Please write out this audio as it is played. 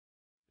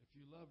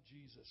love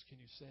Jesus, can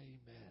you say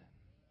amen?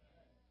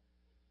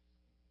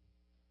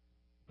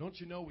 Don't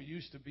you know we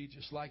used to be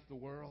just like the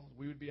world?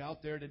 We would be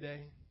out there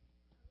today,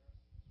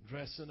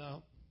 dressing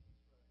up.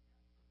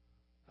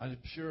 I'm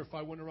sure if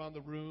I went around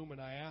the room and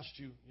I asked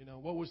you,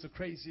 what was the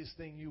craziest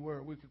thing you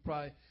were, we could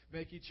probably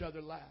make each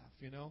other laugh,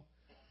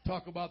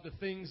 Talk about the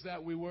things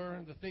that we were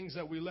and the things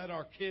that we let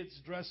our kids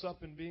dress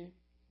up and be.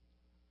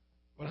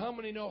 But how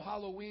many know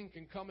Halloween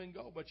can come and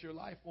go, but your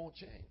life won't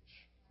change?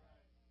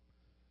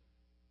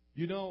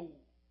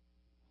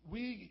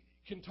 We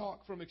can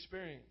talk from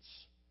experience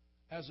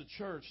as a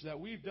church that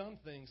we've done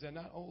things that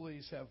not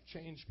always have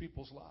changed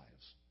people's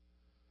lives.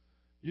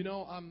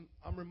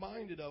 I'm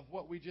reminded of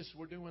what we just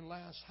were doing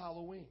last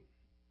Halloween.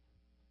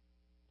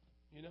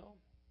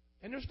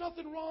 And there's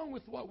nothing wrong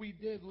with what we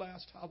did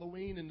last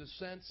Halloween in the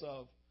sense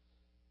of,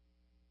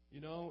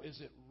 is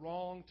it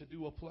wrong to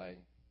do a play?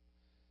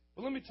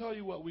 But let me tell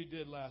you what we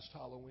did last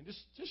Halloween,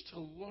 just to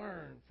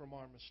learn from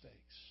our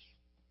mistakes.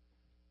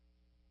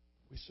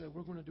 We said,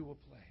 we're going to do a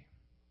play.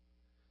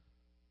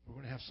 We're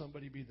going to have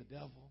somebody be the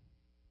devil.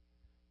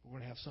 We're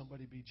going to have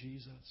somebody be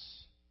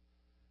Jesus.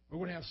 We're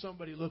going to have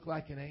somebody look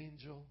like an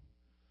angel.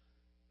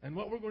 And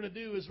what we're going to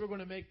do is we're going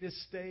to make this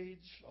stage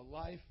a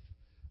life.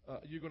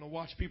 You're going to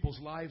watch people's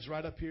lives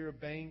right up here, a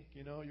bank.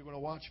 You're going to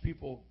watch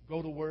people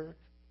go to work.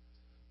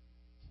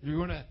 You're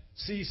going to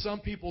see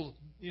some people,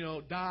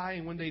 die.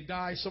 And when they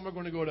die, some are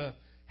going to go to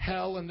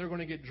hell and they're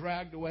going to get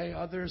dragged away.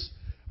 Others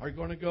are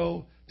going to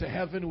go to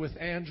heaven with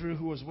Andrew,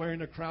 who was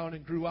wearing a crown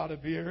and grew out a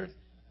beard.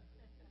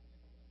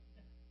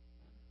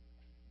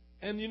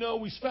 And,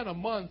 we spent a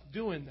month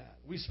doing that.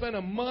 We spent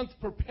a month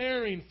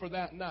preparing for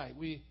that night.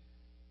 We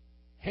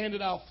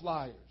handed out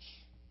flyers,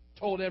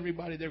 told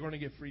everybody they're going to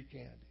get free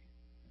candy.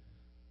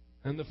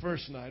 And the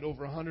first night,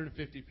 over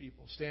 150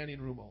 people, standing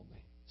room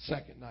only.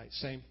 Second night,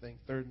 same thing.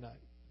 Third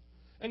night.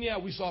 And yeah,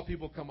 we saw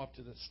people come up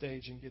to the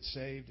stage and get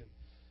saved and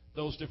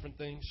those different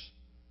things.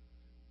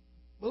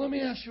 But let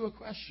me ask you a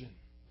question.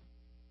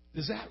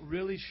 Does that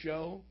really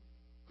show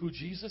who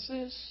Jesus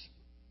is?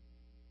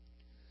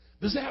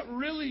 Does that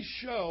really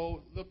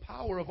show the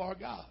power of our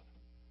God?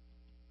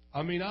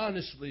 I mean,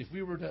 honestly, if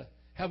we were to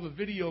have a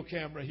video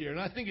camera here, and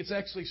I think it's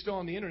actually still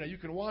on the internet, you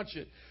can watch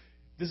it.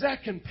 Does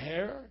that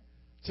compare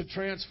to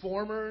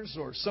Transformers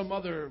or some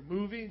other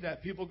movie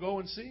that people go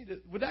and see?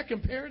 Would that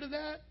compare to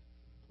that?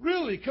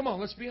 Really? Come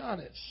on, let's be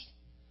honest.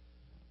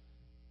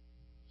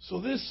 So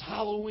this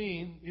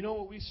Halloween, you know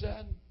what we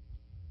said?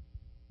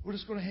 We're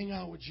just going to hang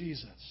out with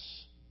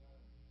Jesus.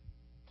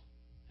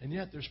 And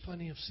yet there's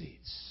plenty of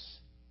seats.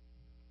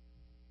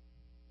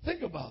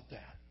 Think about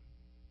that.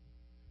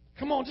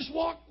 Come on, just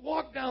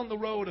walk down the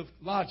road of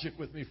logic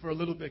with me for a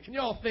little bit. Can you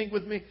all think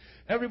with me?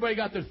 Everybody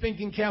got their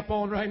thinking cap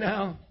on right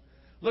now?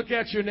 Look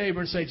at your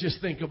neighbor and say,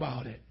 just think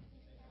about it.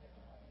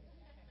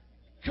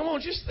 Come on,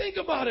 just think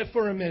about it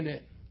for a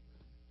minute.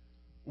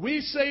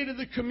 We say to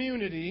the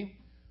community,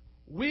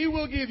 we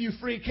will give you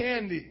free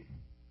candy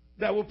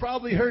that will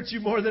probably hurt you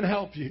more than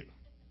help you.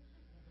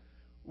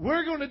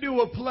 We're going to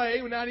do a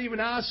play, not even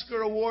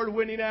Oscar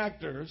award-winning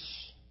actors.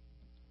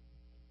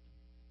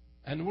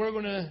 And we're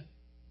going to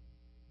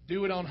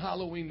do it on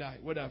Halloween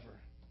night, whatever.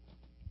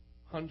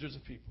 Hundreds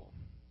of people.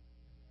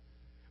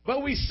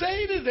 But we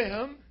say to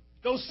them,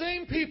 those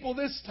same people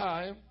this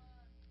time,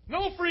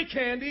 no free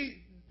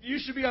candy. You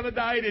should be on a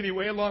diet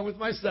anyway, along with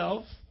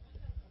myself.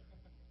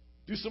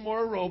 Do some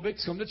more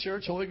aerobics. Come to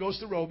church, Holy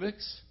Ghost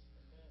aerobics.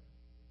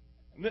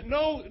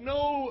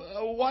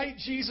 No white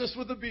Jesus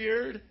with a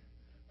beard.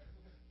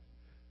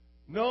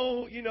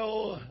 No,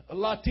 a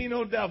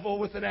Latino devil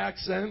with an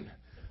accent.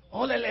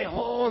 Ole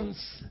Leons,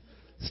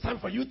 it's time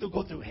for you to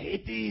go to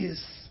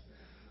Hades.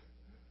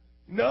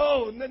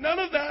 No, none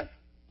of that.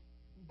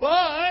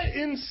 But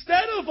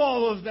instead of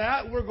all of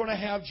that, we're going to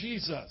have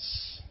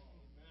Jesus.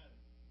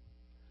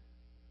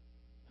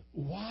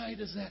 Why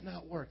does that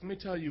not work? Let me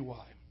tell you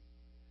why.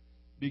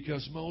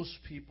 Because most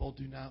people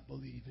do not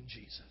believe in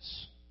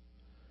Jesus.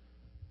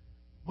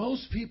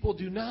 Most people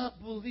do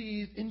not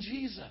believe in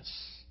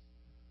Jesus.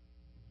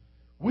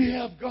 We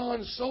have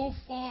gone so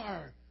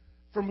far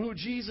from who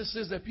Jesus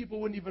is that people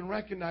wouldn't even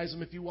recognize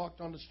him if he walked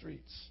on the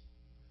streets.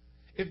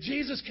 If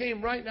Jesus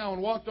came right now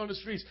and walked on the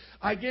streets,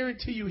 I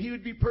guarantee you he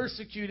would be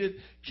persecuted,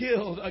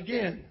 killed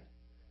again.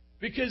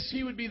 Because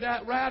he would be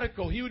that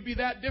radical. He would be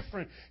that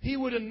different. He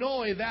would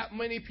annoy that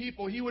many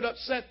people. He would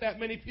upset that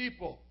many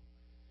people.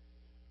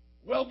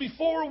 Well,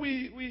 before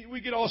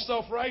we get all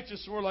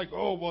self-righteous, we're like,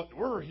 oh, but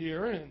we're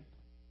here, and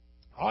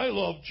I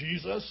love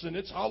Jesus, and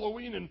it's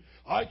Halloween, and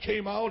I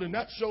came out, and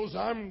that shows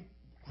I'm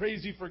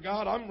crazy for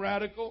God. I'm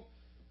radical.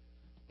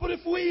 But if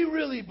we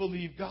really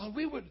believe God,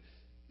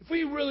 if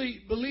we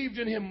really believed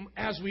in him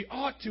as we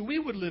ought to, we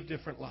would live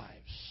different lives.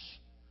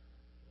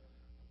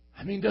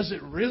 I mean, does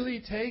it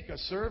really take a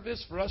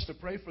service for us to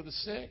pray for the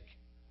sick?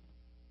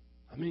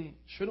 I mean,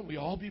 shouldn't we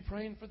all be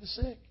praying for the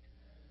sick?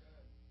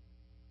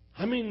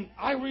 I mean,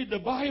 I read the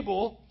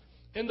Bible,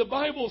 and the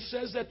Bible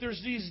says that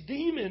there's these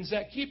demons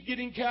that keep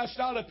getting cast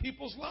out of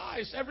people's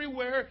lives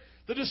everywhere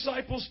the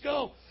disciples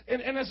go.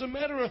 And as a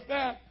matter of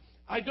fact,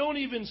 I don't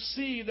even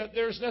see that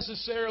there's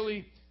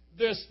necessarily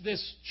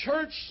this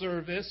church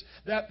service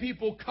that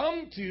people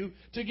come to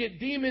get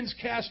demons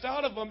cast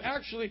out of them.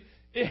 Actually,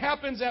 it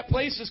happens at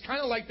places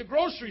kind of like the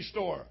grocery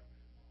store.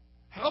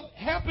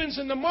 Happens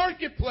in the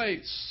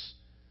marketplace,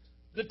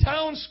 the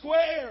town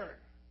square.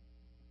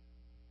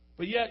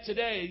 But yet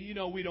today,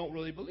 we don't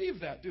really believe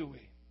that, do we?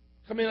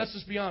 I mean, let's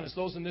just be honest,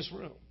 those in this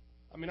room.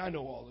 I mean, I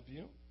know all of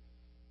you.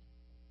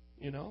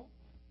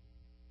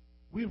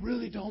 We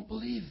really don't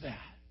believe that.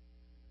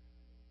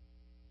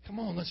 Come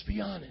on, let's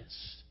be honest.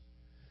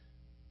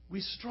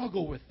 We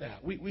struggle with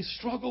that. We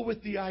struggle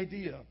with the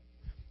idea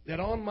that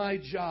on my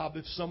job,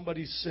 if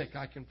somebody's sick,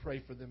 I can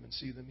pray for them and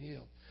see them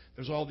healed.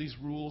 There's all these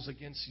rules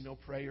against,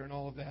 prayer and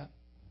all of that.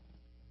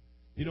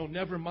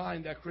 Never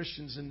mind that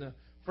Christians in the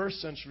first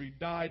century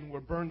died and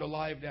were burned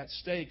alive at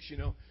stakes.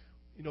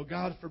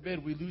 God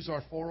forbid we lose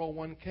our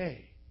 401k.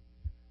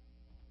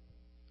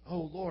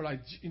 Oh, Lord, I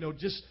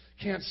just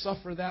can't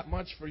suffer that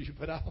much for you,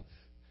 but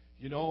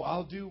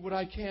I'll do what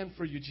I can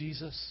for you,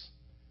 Jesus.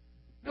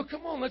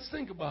 Come on, let's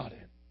think about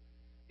it.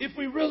 If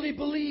we really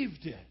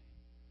believed it,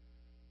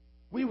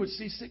 we would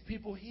see sick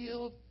people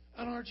healed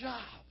on our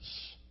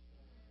jobs.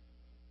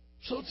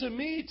 So to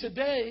me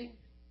today,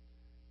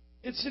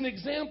 it's an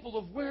example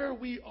of where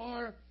we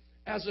are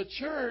as a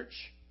church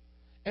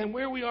and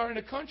where we are in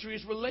a country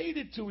is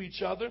related to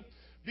each other,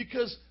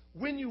 because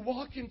when you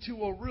walk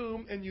into a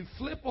room and you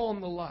flip on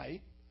the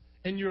light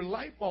and your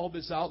light bulb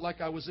is out,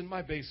 like I was in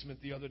my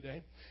basement the other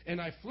day,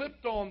 and I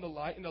flipped on the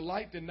light and the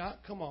light did not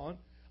come on,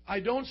 I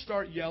don't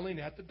start yelling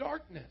at the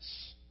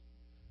darkness.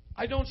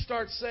 I don't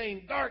start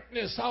saying,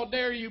 "Darkness, how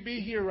dare you be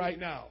here right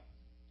now?"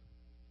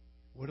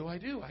 What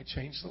do? I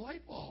change the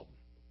light bulb.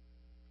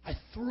 I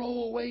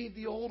throw away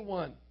the old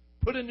one,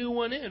 put a new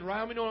one in. Right?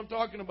 How many know what I'm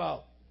talking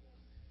about?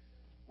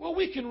 Well,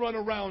 we can run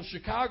around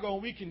Chicago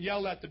and we can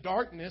yell at the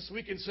darkness.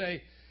 We can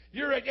say,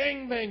 "You're a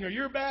gangbanger,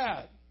 you're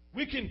bad."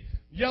 We can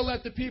yell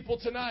at the people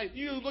tonight,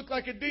 "You look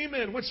like a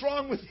demon, what's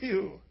wrong with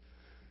you?"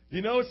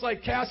 It's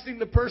like casting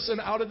the person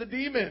out of the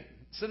demon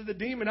instead of the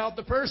demon out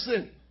the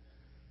person.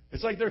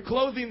 It's like they're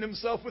clothing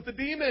themselves with the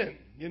demon,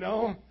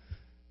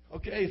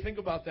 Okay, think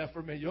about that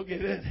for a minute. You'll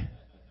get it.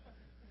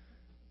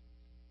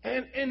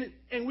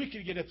 And we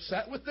could get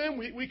upset with them.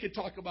 We could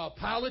talk about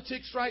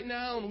politics right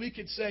now, and we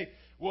could say,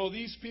 well,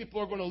 these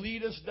people are going to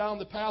lead us down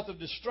the path of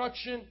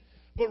destruction.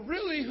 But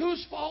really,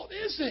 whose fault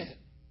is it?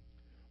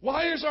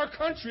 Why is our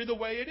country the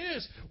way it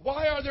is?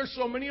 Why are there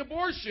so many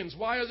abortions?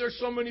 Why are there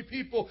so many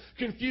people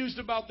confused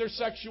about their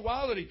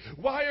sexuality?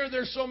 Why are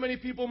there so many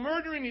people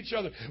murdering each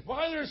other?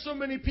 Why are there so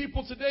many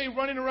people today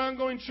running around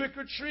going trick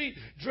or treat,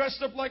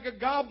 dressed up like a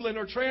goblin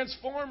or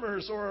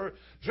Transformers or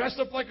dressed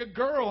up like a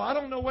girl? I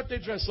don't know what they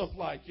dress up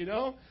like,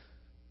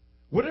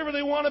 Whatever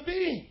they want to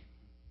be.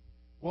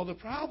 Well, the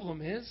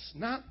problem is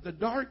not the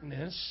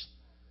darkness,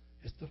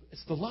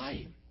 it's the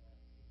light.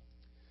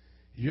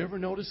 You ever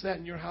notice that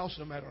in your house,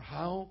 no matter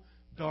how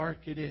dark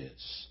it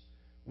is,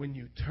 when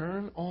you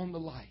turn on the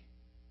light,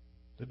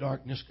 the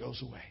darkness goes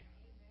away?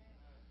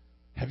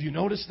 Have you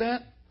noticed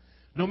that?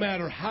 No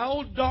matter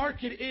how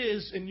dark it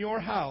is in your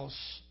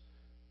house,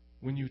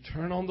 when you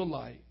turn on the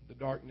light, the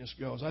darkness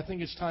goes. I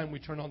think it's time we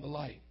turn on the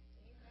light.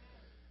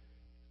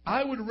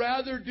 I would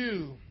rather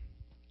do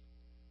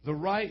the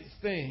right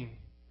thing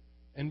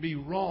and be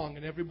wrong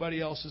in everybody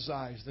else's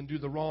eyes than do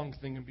the wrong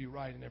thing and be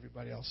right in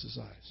everybody else's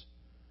eyes.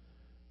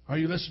 Are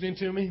you listening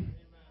to me?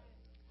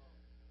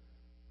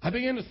 I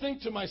began to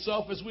think to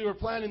myself as we were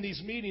planning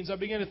these meetings, I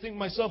began to think to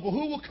myself, well,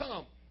 who will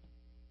come?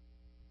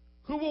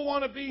 Who will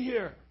want to be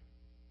here?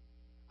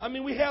 I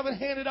mean, we haven't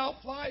handed out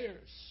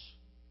flyers.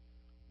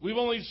 We've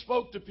only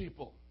spoke to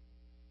people.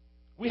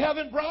 We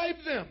haven't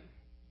bribed them.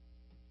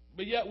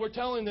 But yet we're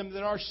telling them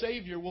that our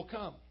Savior will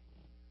come.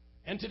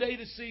 And today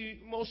to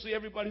see mostly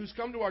everybody who's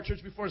come to our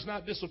church before is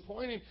not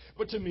disappointing,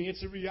 but to me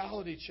it's a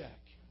reality check.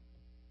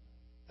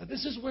 Now,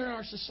 this is where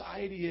our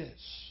society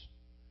is.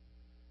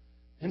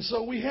 And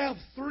so we have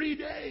 3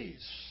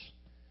 days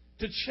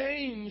to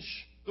change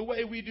the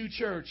way we do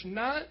church.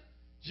 Not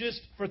just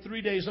for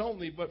 3 days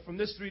only, but from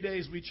this 3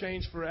 days we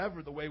change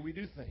forever the way we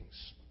do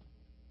things.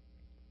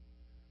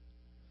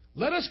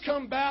 Let us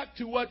come back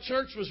to what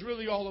church was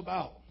really all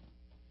about.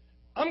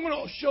 I'm going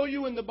to show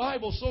you in the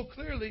Bible so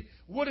clearly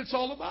what it's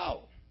all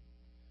about.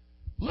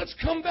 Let's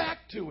come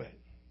back to it.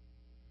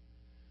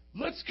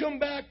 Let's come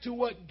back to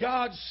what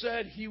God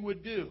said He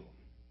would do.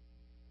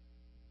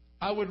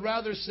 I would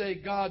rather say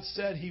God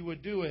said He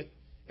would do it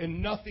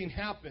and nothing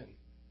happened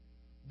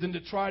than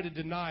to try to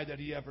deny that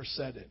He ever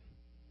said it.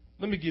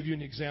 Let me give you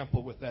an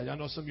example with that. I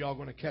know some of y'all are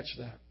going to catch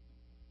that.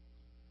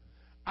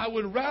 I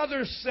would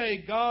rather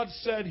say God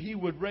said He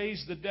would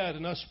raise the dead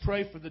and us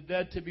pray for the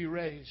dead to be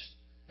raised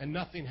and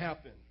nothing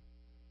happened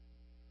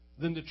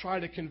than to try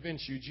to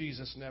convince you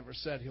Jesus never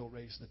said He'll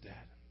raise the dead.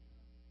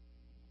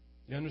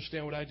 You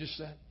understand what I just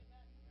said?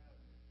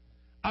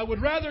 I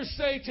would rather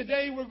say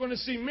today we're going to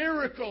see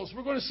miracles.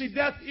 We're going to see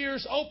deaf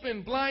ears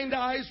open, blind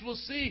eyes will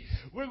see.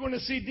 We're going to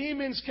see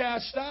demons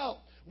cast out.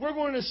 We're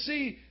going to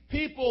see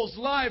people's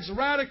lives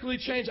radically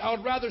change. I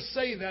would rather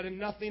say that and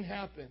nothing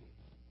happened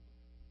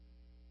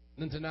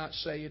than to not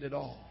say it at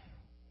all.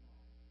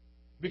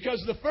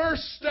 Because the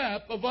first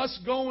step of us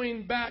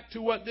going back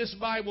to what this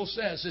Bible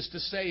says is to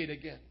say it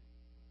again.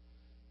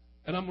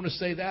 And I'm going to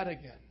say that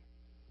again.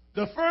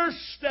 The first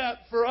step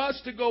for us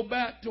to go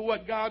back to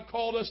what God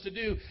called us to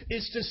do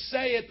is to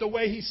say it the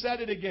way He said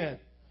it again.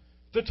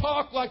 To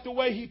talk like the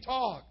way He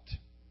talked.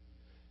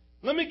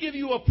 Let me give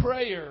you a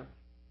prayer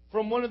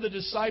from one of the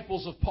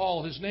disciples of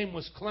Paul. His name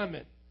was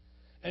Clement.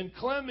 And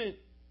Clement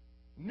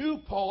knew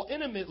Paul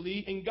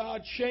intimately, and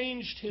God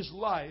changed his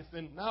life.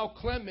 And now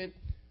Clement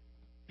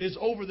is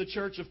over the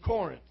church of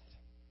Corinth.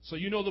 So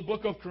you know the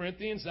book of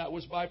Corinthians, that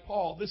was by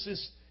Paul. This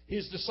is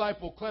his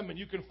disciple Clement.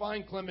 You can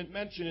find Clement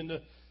mentioned in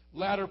the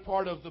latter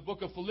part of the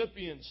book of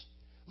Philippians.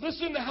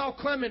 Listen to how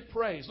Clement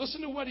prays.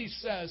 Listen to what he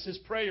says his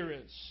prayer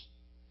is.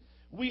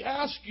 We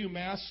ask you,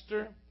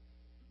 Master,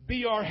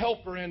 be our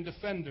helper and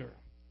defender.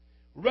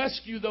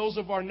 Rescue those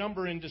of our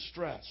number in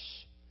distress.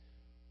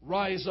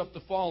 Rise up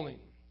the falling.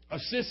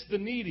 Assist the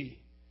needy.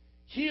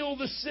 Heal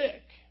the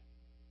sick.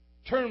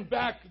 Turn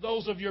back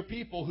those of your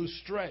people who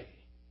stray.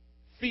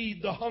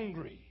 Feed the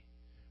hungry.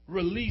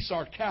 Release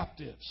our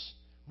captives.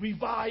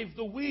 Revive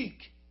the weak.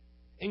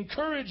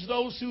 Encourage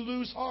those who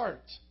lose heart.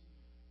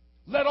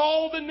 Let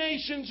all the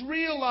nations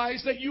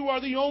realize that you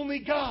are the only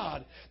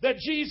God, that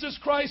Jesus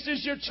Christ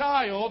is your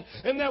child,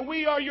 and that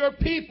we are your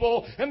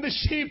people and the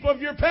sheep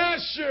of your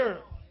pasture.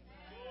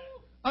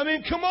 I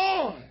mean, come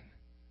on.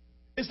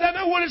 Is that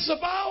not what it's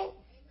about?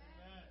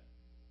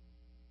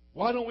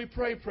 Why don't we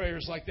pray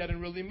prayers like that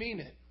and really mean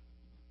it?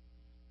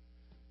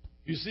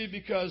 You see,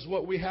 because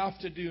what we have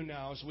to do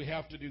now is we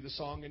have to do the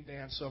song and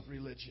dance of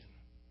religion.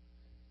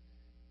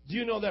 Do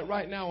you know that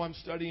right now I'm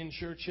studying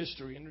church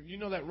history? And you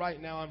know that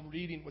right now I'm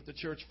reading what the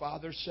church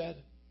fathers said?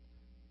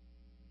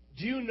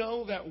 Do you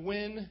know that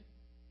when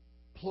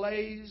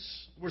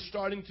plays were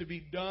starting to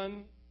be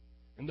done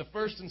in the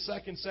 1st and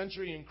 2nd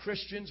century and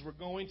Christians were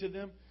going to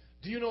them,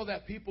 do you know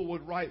that people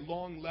would write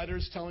long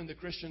letters telling the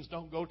Christians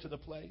don't go to the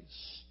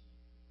plays?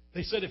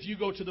 They said if you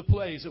go to the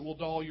plays, it will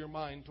dull your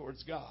mind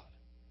towards God.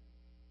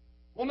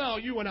 Well, now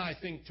you and I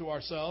think to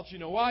ourselves,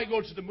 why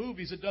go to the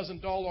movies? It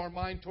doesn't dull our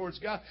mind towards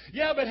God.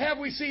 Yeah, but have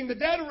we seen the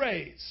dead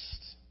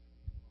raised?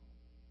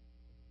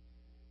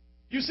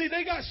 You see,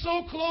 they got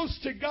so close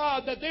to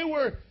God that they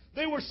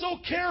were so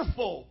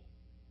careful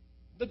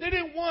that they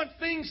didn't want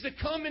things to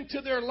come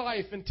into their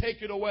life and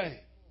take it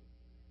away.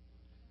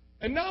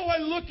 And now I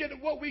look at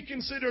what we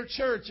consider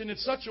church, and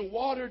it's such a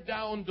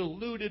watered-down,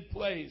 diluted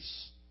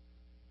place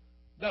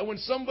that when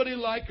somebody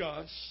like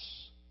us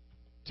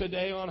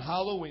today on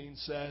Halloween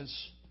says,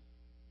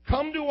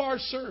 come to our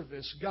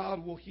service,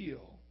 God will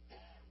heal.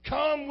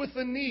 Come with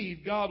a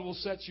need, God will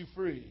set you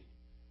free.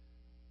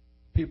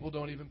 People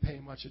don't even pay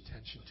much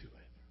attention to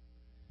it.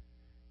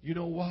 You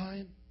know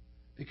why?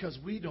 Because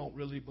we don't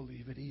really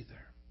believe it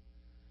either.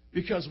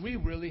 Because we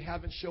really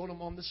haven't shown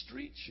them on the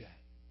streets yet.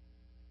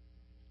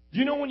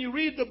 When you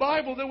read the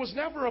Bible, there was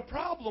never a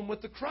problem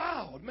with the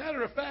crowd.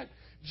 Matter of fact,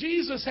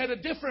 Jesus had a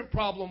different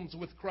problem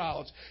with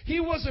crowds.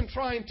 He wasn't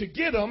trying to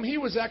get them. He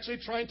was actually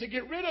trying to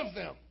get rid of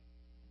them.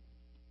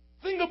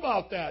 Think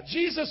about that.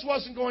 Jesus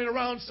wasn't going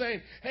around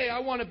saying, hey, I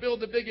want to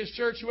build the biggest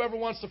church. Whoever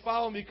wants to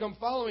follow me, come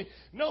follow me.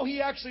 No, He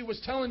actually was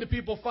telling the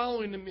people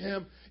following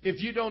Him,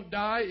 if you don't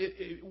die,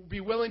 be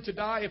willing to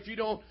die. If you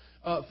don't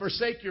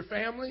forsake your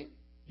family,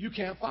 you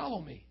can't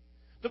follow me.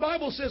 The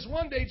Bible says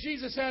one day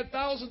Jesus had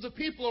thousands of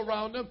people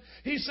around Him.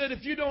 He said,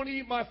 if you don't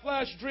eat my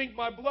flesh, drink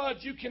my blood,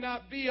 you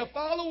cannot be a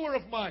follower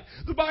of mine.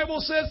 The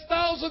Bible says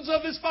thousands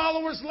of His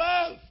followers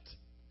left.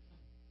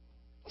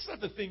 That's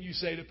not the thing you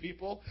say to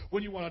people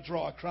when you want to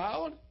draw a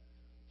crowd.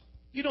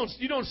 You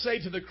don't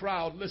say to the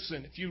crowd,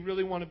 listen, if you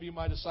really want to be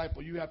my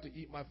disciple, you have to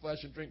eat my flesh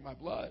and drink my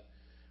blood.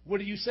 What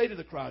do you say to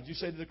the crowd? You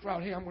say to the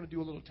crowd, hey, I'm going to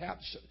do a little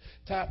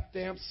tap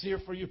dance here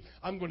for you.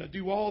 I'm going to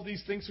do all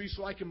these things for you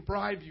so I can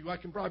bribe you.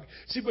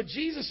 See, but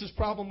Jesus'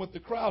 problem with the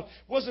crowd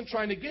wasn't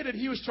trying to get it.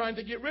 He was trying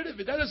to get rid of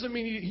it. That doesn't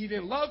mean he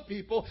didn't love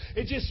people.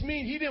 It just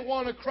means He didn't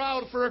want a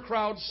crowd for a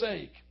crowd's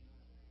sake.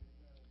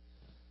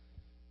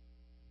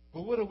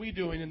 But what are we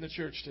doing in the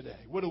church today?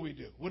 What do we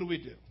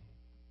do?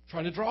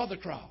 Trying to draw the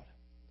crowd.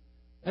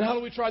 And how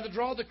do we try to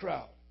draw the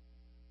crowd?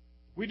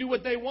 We do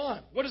what they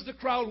want. What does the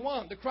crowd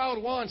want? The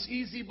crowd wants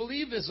easy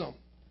believism.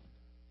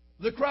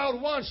 The crowd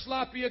wants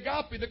sloppy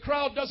agape. The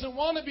crowd doesn't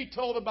want to be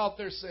told about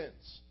their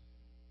sins.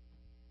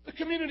 The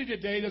community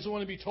today doesn't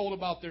want to be told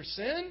about their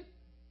sin.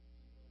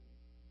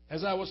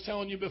 As I was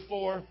telling you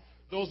before,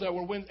 those that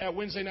were at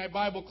Wednesday night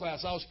Bible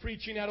class, I was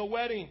preaching at a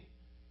wedding.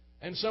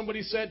 And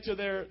somebody said to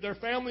their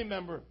family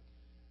member,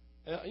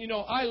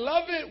 I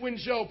love it when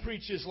Joe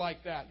preaches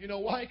like that. You know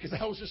why? Because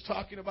I was just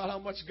talking about how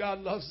much God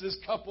loves this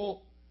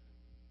couple.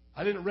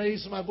 I didn't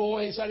raise my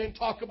voice. I didn't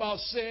talk about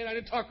sin. I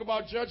didn't talk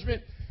about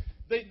judgment.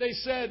 They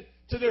said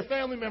to their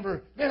family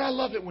member, man, I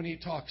love it when he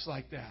talks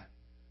like that.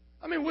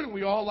 I mean, wouldn't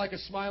we all like a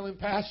smiling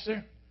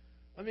pastor?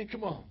 I mean,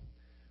 come on.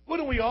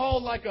 Wouldn't we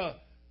all like a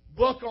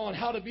book on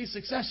how to be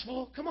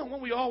successful? Come on,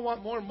 wouldn't we all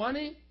want more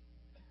money?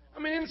 I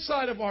mean,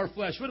 inside of our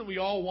flesh, wouldn't we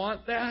all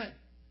want that?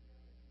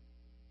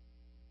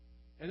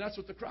 And that's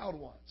what the crowd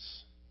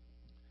wants.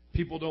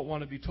 People don't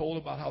want to be told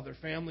about how their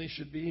family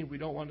should be. We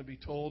don't want to be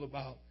told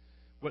about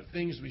what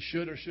things we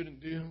should or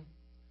shouldn't do.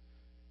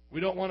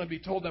 We don't want to be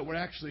told that we're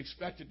actually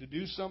expected to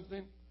do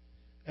something.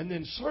 And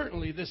then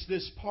certainly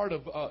this part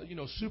of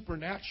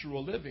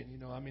supernatural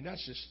living. I mean,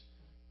 that's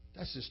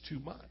just too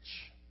much.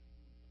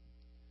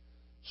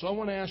 So I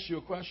want to ask you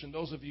a question.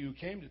 Those of you who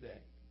came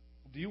today,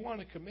 do you want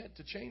to commit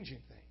to changing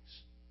things?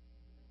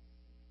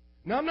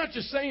 Now, I'm not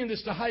just saying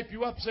this to hype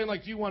you up, saying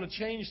like, do you want to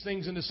change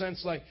things in the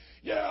sense like,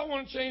 yeah, I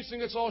want to change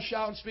things. Let's all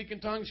shout and speak in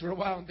tongues for a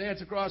while and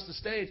dance across the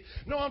stage.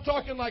 No, I'm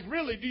talking like,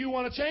 really, do you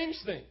want to change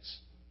things?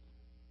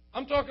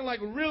 I'm talking like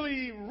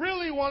really,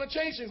 really want to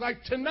change things.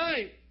 Like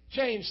tonight,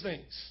 change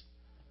things.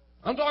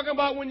 I'm talking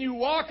about when you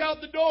walk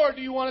out the door,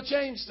 do you want to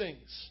change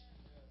things?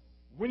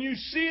 When you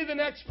see the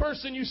next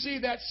person you see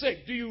that's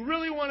sick, do you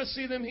really want to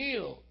see them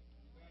healed?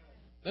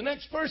 The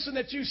next person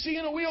that you see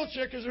in a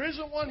wheelchair, because there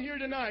isn't one here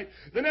tonight,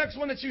 the next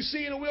one that you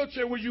see in a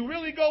wheelchair, will you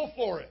really go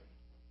for it?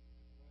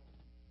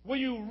 Will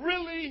you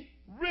really,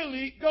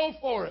 really go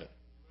for it?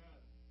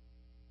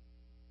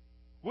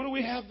 What do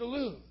we have to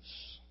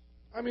lose?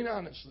 I mean,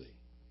 honestly.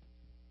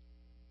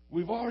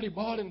 We've already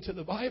bought into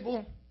the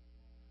Bible.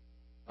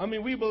 I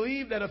mean, we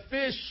believe that a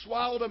fish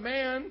swallowed a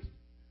man,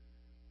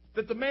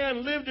 that the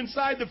man lived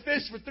inside the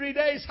fish for 3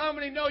 days. How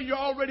many know you're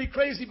already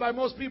crazy by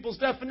most people's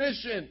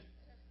definition?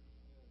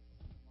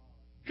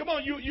 Come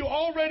on, you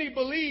already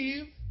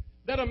believe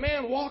that a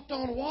man walked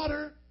on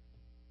water.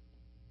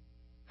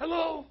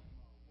 Hello?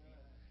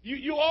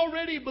 You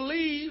already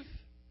believe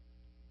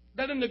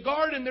that in the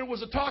garden there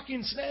was a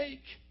talking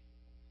snake.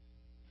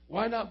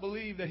 Why not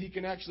believe that he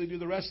can actually do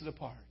the rest of the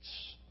parts?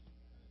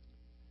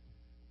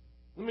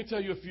 Let me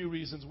tell you a few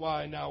reasons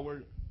why now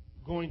we're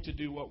going to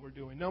do what we're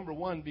doing. Number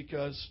one,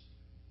 because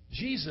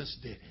Jesus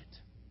did it.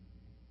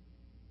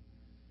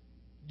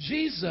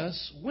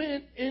 Jesus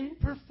went and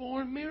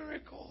performed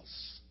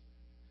miracles.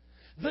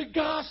 The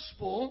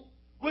gospel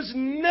was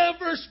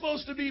never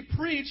supposed to be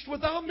preached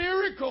without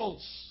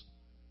miracles.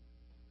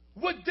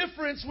 What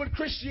difference would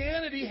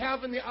Christianity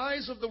have in the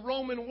eyes of the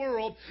Roman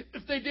world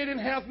if they didn't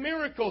have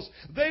miracles?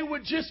 They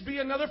would just be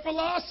another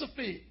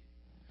philosophy.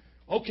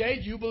 Okay,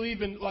 you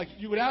believe in, like,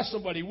 you would ask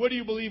somebody, what do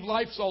you believe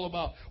life's all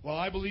about? Well,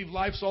 I believe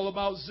life's all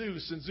about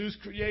Zeus, and Zeus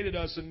created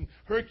us, and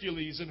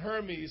Hercules, and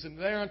Hermes, and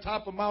there on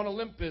top of Mount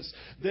Olympus,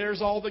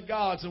 there's all the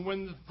gods, and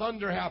when the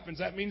thunder happens,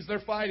 that means they're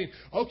fighting.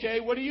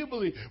 Okay, what do you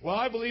believe? Well,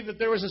 I believe that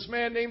there was this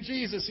man named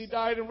Jesus. He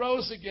died and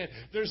rose again.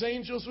 There's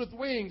angels with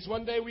wings.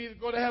 One day we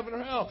go to heaven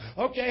or hell.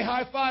 Okay,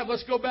 high five.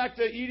 Let's go back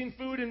to eating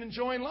food and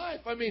enjoying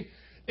life. I mean,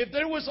 if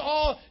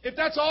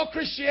that's all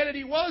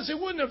Christianity was, it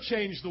wouldn't have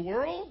changed the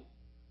world.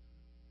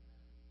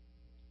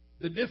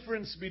 The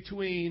difference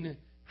between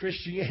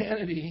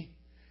Christianity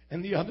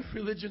and the other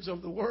religions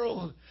of the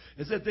world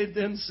is that they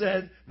then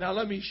said, now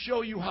let me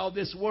show you how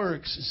this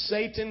works.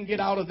 Satan,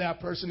 get out of that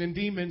person, and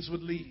demons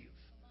would leave.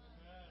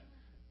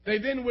 They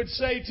then would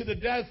say to the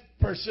deaf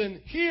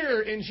person,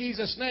 hear in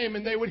Jesus' name,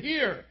 and they would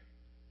hear.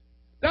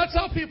 That's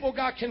how people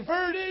got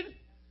converted.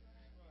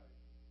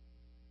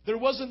 There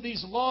wasn't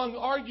these long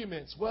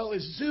arguments. Well,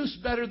 is Zeus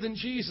better than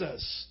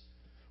Jesus?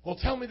 Well,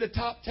 tell me the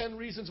top 10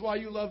 reasons why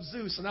you love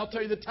Zeus, and I'll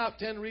tell you the top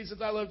 10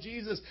 reasons I love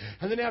Jesus.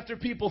 And then after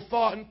people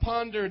thought and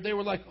pondered, they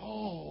were like,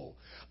 oh,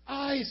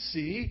 I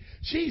see.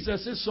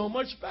 Jesus is so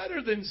much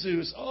better than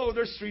Zeus. Oh,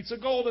 there's streets of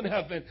gold in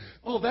heaven.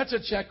 Oh, that's a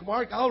check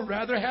mark. I'll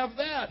rather have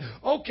that.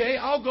 Okay,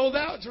 I'll go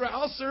that route.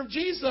 I'll serve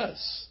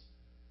Jesus.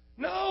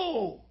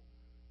 No.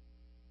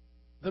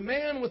 The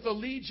man with the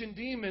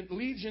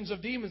legions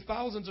of demons,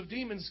 thousands of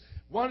demons,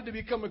 wanted to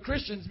become a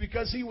Christian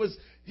because he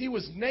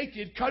was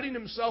naked, cutting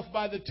himself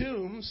by the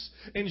tombs,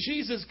 and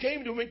Jesus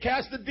came to him and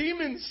cast the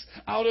demons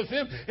out of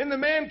him. And the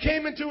man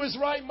came into his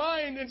right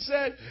mind and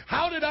said,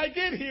 how did I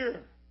get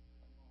here?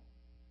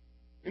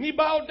 And he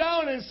bowed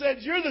down and said,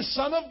 you're the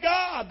Son of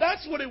God.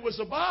 That's what it was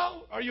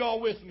about. Are you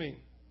all with me?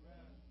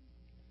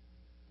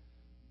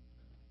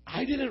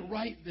 I didn't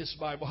write this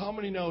Bible. How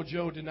many know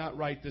Joe did not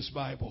write this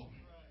Bible?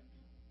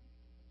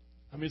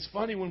 I mean, it's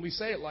funny when we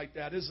say it like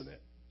that, isn't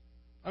it?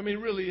 I mean,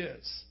 it really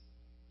is.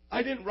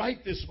 I didn't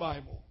write this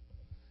Bible.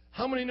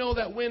 How many know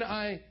that when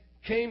I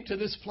came to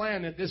this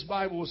planet, this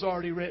Bible was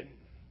already written?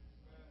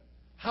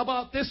 How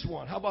about this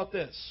one? How about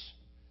this?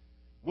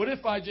 What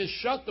if I just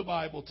shut the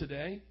Bible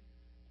today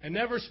and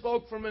never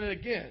spoke from it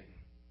again?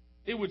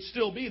 It would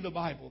still be the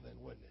Bible then,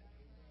 wouldn't it?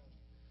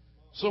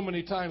 So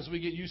many times we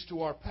get used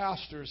to our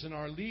pastors and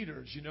our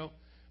leaders, you know.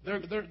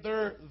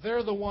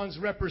 They're the ones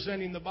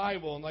representing the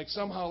Bible, and like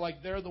somehow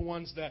like they're the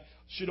ones that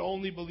should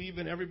only believe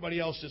in. Everybody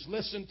else just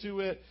listen to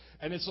it.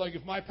 And it's like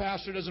if my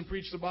pastor doesn't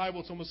preach the Bible,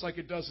 it's almost like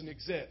it doesn't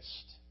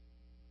exist.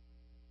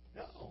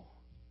 No.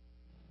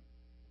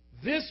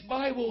 This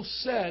Bible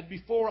said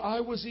before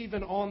I was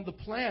even on the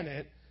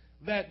planet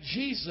that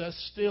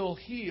Jesus still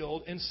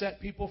healed and set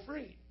people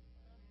free.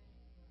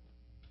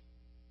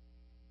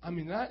 I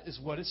mean, that is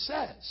what it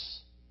says.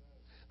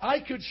 I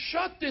could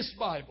shut this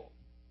Bible.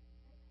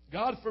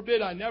 God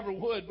forbid I never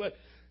would, but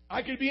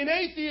I could be an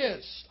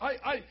atheist.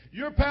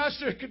 Your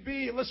pastor could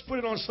be, let's put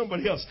it on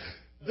somebody else.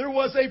 There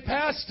was a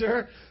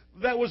pastor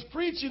that was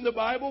preaching the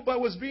Bible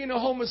but was being a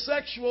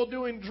homosexual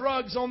doing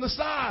drugs on the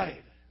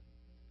side.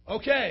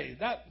 Okay,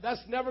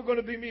 that's never going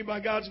to be me. By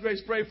God's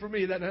grace, pray for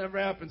me. That never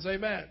happens.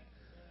 Amen.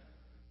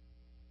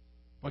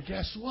 But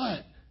guess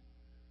what?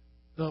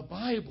 The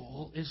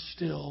Bible is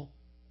still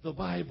the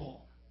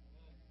Bible.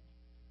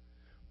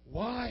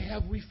 Why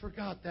have we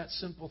forgot that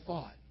simple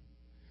thought?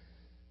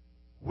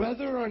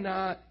 Whether or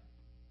not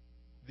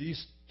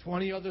these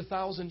 20 other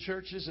thousand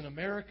churches in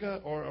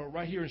America or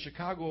right here in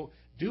Chicago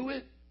do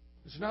it,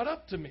 it's not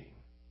up to me.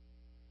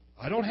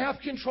 I don't have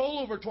control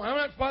over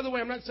 20. By the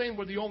way, I'm not saying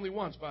we're the only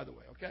ones, by the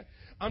way, okay?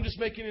 I'm just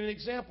making an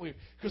example here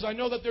because I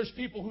know that there's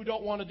people who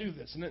don't want to do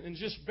this. And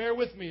just bear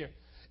with me here.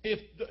 If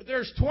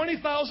there's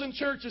 20,000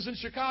 churches in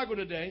Chicago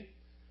today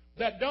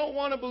that don't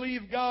want to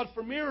believe God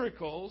for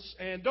miracles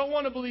and don't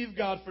want to believe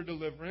God for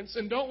deliverance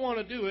and don't want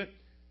to do it,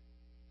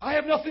 I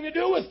have nothing to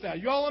do with that.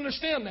 You all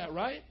understand that,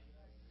 right?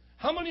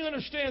 How many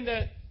understand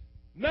that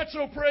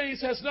Metro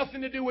Praise has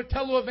nothing to do with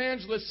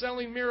televangelists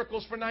selling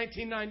miracles for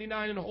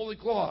 $19.99 in a holy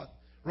cloth,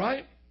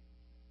 right?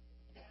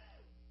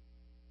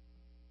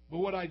 But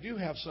what I do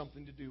have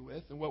something to do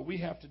with, and what we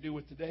have to do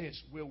with today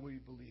is, will we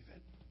believe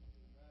it?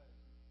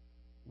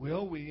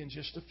 Will we, in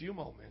just a few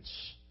moments,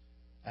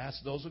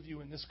 ask those of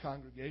you in this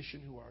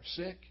congregation who are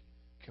sick,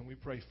 can we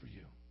pray for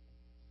you?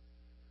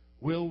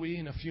 Will we,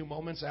 in a few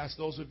moments, ask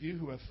those of you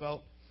who have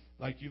felt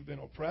like you've been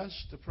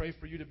oppressed to pray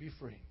for you to be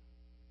free?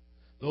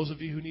 Those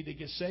of you who need to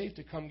get saved,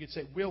 to come get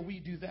saved. Will we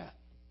do that?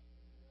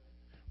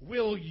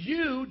 Will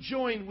you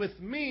join with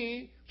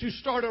me to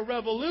start a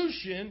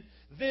revolution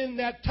then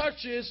that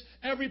touches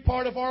every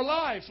part of our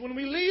lives when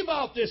we leave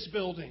out this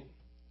building?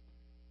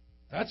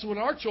 That's what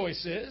our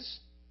choice is.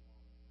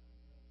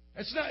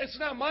 It's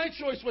not my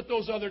choice what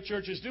those other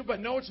churches do, but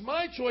no, it's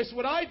my choice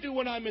what I do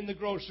when I'm in the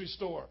grocery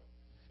store.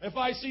 If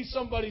I see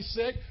somebody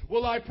sick,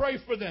 will I pray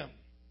for them?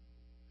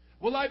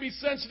 Will I be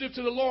sensitive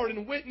to the Lord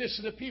and witness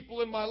to the people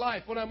in my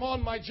life when I'm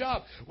on my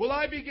job? Will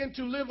I begin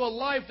to live a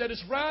life that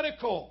is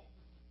radical?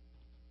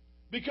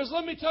 Because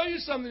let me tell you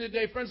something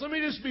today, friends. Let me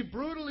just be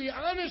brutally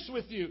honest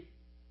with you.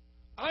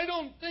 I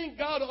don't think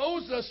God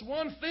owes us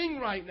one thing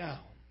right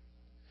now.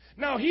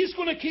 Now, He's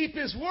going to keep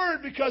His word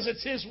because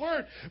it's His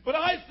word. But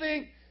I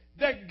think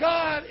that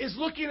God is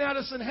looking at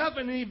us in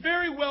heaven, and He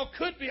very well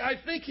could be. I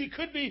think He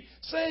could be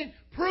saying,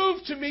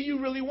 prove to me you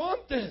really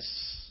want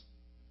this.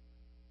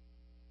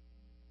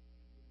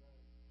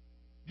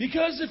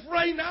 Because if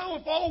right now,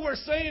 if all we're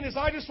saying is,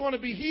 I just want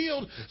to be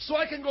healed so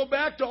I can go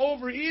back to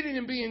overeating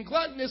and being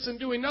gluttonous and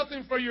doing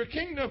nothing for your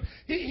kingdom,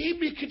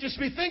 he could just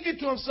be thinking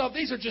to himself,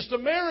 these are just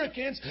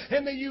Americans,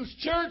 and they use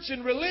church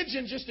and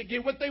religion just to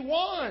get what they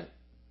want.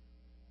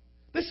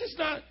 This is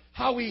not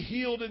how He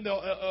healed in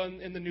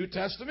the New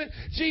Testament.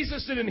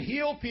 Jesus didn't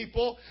heal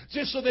people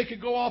just so they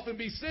could go off and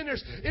be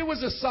sinners. It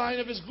was a sign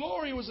of His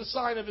glory. It was a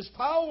sign of His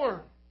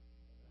power.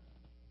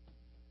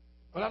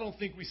 But I don't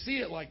think we see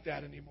it like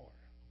that anymore.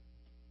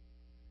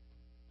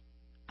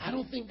 I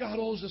don't think God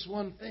owes us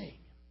one thing.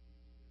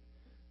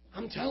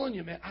 I'm telling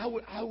you, man, I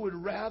would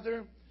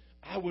rather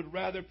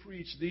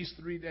preach these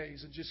 3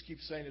 days and just keep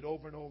saying it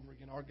over and over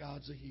again. Our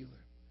God's a healer.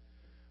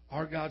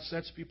 Our God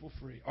sets people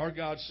free. Our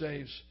God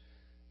saves.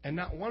 And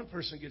not one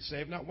person gets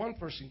saved, not one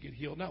person get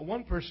healed, not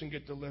one person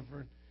get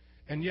delivered.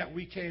 And yet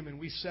we came and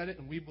we said it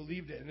and we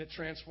believed it and it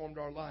transformed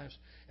our lives.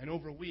 And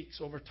over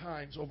weeks, over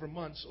times, over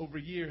months, over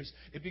years,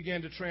 it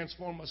began to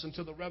transform us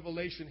until the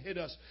revelation hit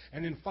us.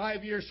 And in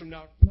 5 years from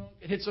now,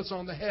 it hits us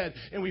on the head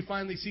and we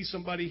finally see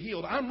somebody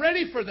healed. I'm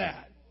ready for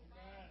that.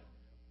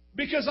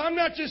 Because I'm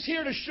not just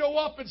here to show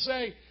up and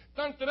say,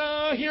 dun, da,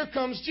 da, here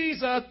comes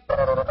Jesus.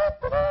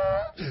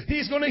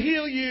 He's going to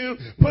heal you.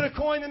 Put a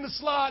coin in the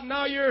slot.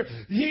 Now you're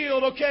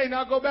healed. Okay,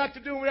 now go back to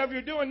doing whatever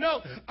you're doing.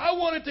 No, I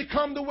want it to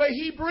come the way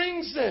He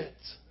brings it.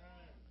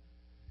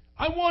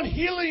 I want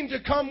healing to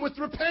come with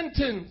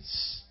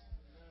repentance.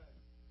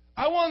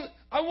 I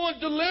want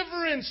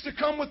deliverance to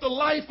come with a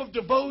life of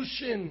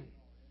devotion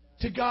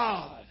to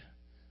God.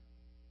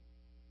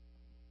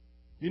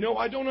 You know,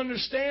 I don't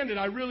understand it.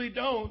 I really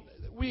don't.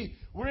 We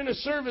were in a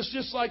service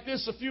just like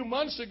this a few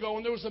months ago,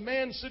 and there was a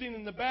man sitting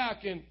in the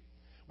back, and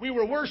we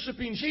were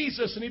worshiping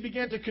Jesus, and he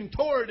began to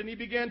contort, and he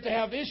began to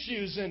have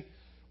issues, and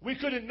we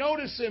couldn't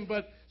notice him,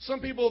 but some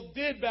people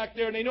did back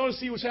there, and they noticed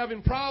he was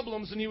having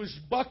problems, and he was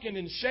bucking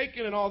and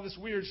shaking and all this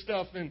weird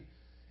stuff, and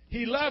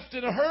he left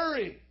in a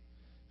hurry.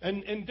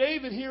 And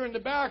David here in the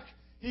back,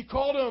 he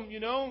called him,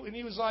 you know, and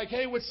he was like,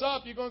 hey, what's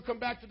up? You going to come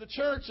back to the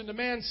church? And the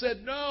man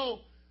said, no,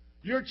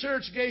 your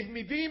church gave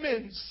me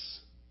demons.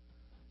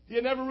 He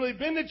had never really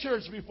been to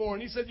church before.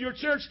 And he said, your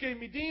church gave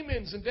me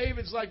demons. And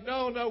David's like,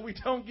 no, we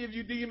don't give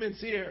you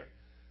demons here.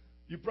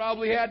 You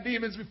probably had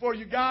demons before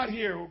you got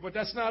here, but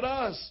that's not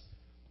us.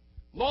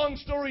 Long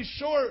story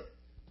short,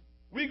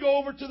 we go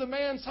over to the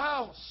man's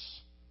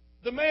house.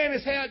 The man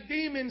has had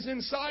demons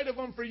inside of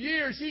him for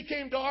years. He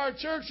came to our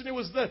church, and it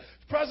was the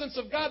presence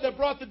of God that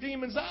brought the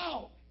demons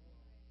out.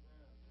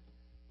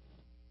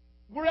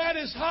 We're at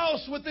his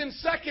house. Within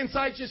seconds,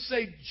 I just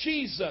say,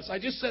 Jesus. I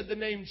just said the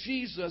name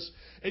Jesus,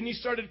 and he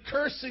started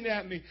cursing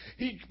at me.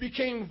 He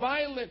became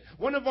violent.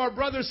 One of our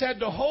brothers had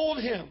to hold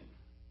him.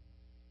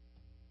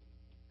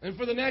 And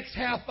for the next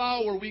half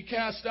hour, we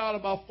cast out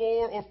about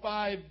 4 or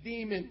 5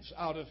 demons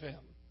out of him.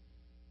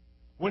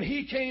 When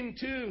he came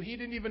to, he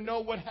didn't even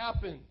know what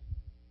happened.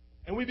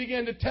 And we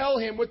began to tell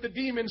him what the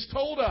demons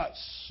told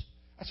us.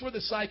 That's where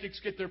the psychics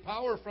get their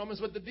power from, is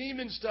what the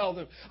demons tell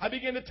them. I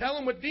began to tell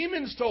him what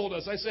demons told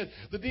us. I said,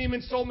 the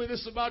demons told me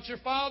this about your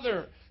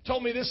father,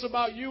 told me this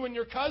about you and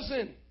your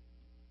cousin.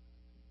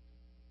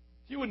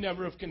 He would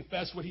never have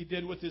confessed what he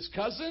did with his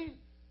cousin.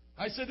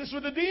 I said, this is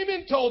what the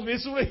demon told me.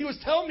 This is what he was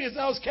telling me as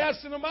I was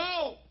casting him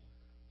out.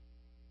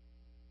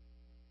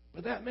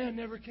 But that man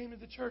never came to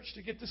the church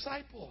to get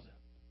discipled.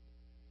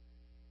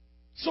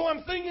 So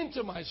I'm thinking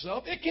to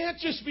myself, it can't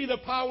just be the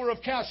power of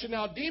casting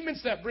out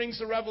demons that brings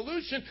the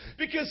revolution,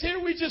 because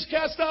here we just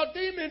cast out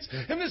demons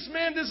and this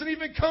man doesn't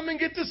even come and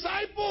get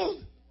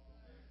discipled.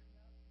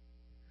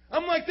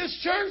 I'm like, this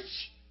church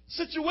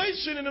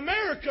situation in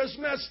America is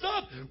messed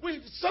up.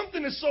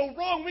 Something is so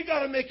wrong, we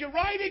got to make it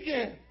right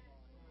again.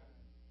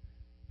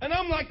 And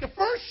I'm like, the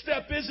first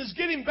step is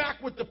getting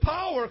back with the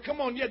power.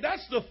 Come on, yeah,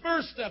 that's the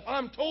first step.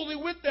 I'm totally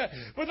with that.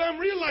 But I'm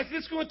realizing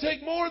it's going to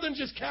take more than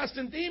just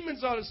casting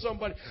demons out of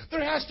somebody.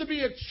 There has to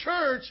be a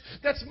church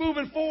that's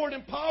moving forward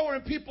in power,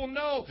 and people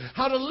know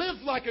how to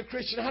live like a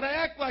Christian, how to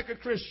act like a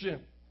Christian.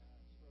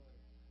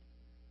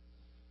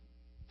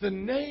 The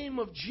name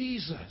of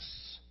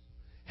Jesus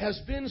has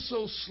been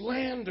so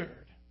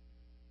slandered,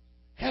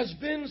 has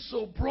been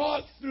so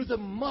brought through the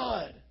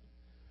mud,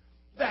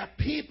 that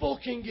people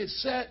can get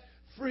set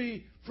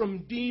free from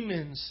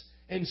demons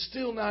and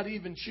still not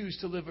even choose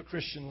to live a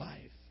Christian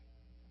life.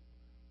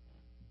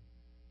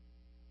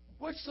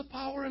 What's the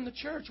power in the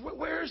church?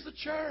 Where's the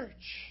church?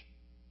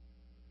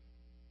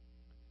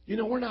 You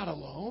know, we're not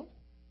alone.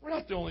 We're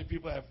not the only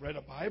people that have read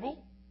a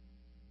Bible.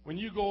 When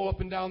you go up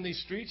and down these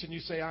streets and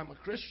you say, I'm a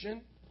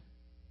Christian,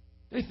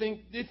 they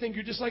think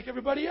you're just like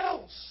everybody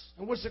else.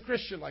 And what's a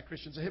Christian like?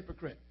 Christian's a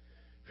hypocrite.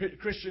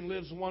 Christian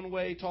lives one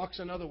way, talks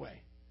another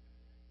way.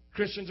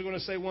 Christians are going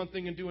to say one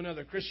thing and do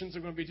another. Christians are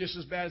going to be just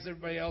as bad as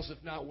everybody else,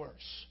 if not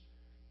worse.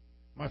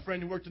 My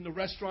friend who worked in the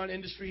restaurant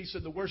industry, he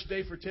said the worst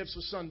day for tips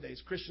was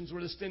Sundays. Christians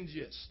were the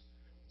stingiest.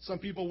 Some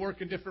people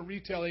work in different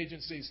retail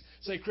agencies,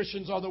 say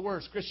Christians are the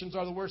worst. Christians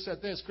are the worst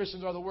at this.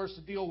 Christians are the worst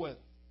to deal with.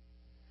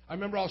 I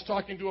remember I was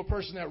talking to a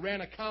person that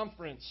ran a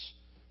conference.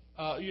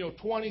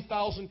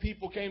 20,000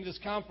 people came to this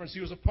conference. He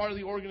was a part of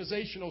the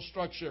organizational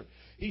structure.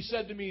 He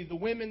said to me, the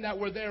women that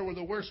were there were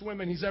the worst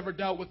women he's ever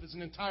dealt with his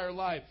entire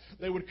life.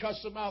 They would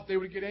cuss him out. They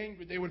would get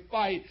angry. They would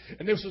fight.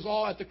 And this was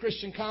all at the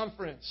Christian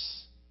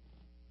conference.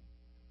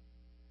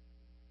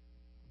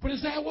 But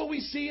is that what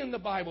we see in the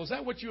Bible? Is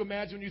that what you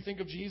imagine when you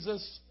think of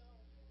Jesus?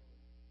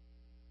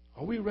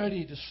 Are we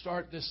ready to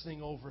start this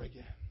thing over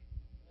again?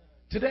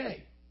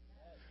 Today.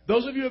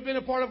 Those of you who have been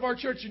a part of our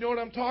church, you know what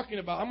I'm talking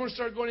about. I'm going to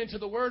start going into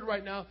the Word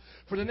right now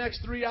for the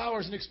next 3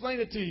 hours and explain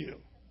it to you.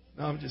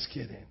 No, I'm just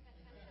kidding.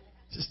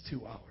 Just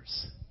 2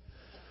 hours.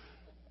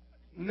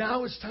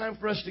 Now it's time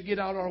for us to get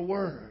out our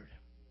Word.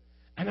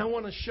 And I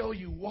want to show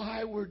you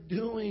why we're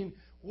doing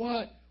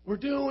what we're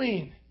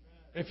doing.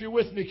 If you're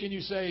with me, can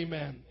you say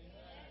amen?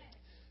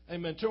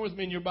 Amen. Turn with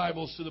me in your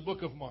Bibles to the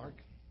book of Mark.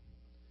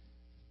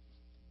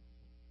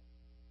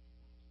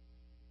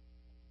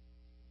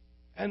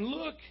 And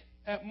look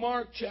at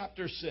Mark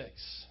chapter 6.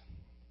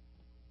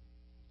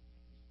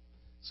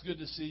 It's good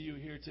to see you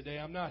here today.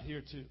 I'm not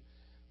here to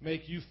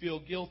make you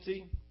feel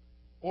guilty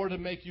or to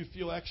make you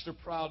feel extra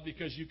proud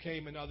because you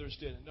came and others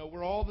didn't. No,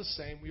 we're all the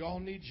same. We all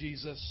need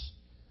Jesus.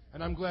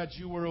 And I'm glad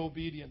you were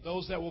obedient.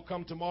 Those that will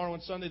come tomorrow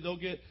and Sunday, they'll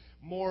get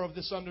more of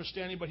this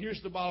understanding. But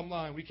here's the bottom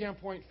line. We can't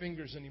point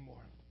fingers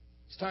anymore.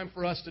 It's time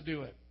for us to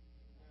do it.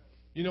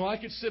 You know, I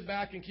could sit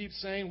back and keep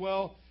saying,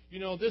 well, you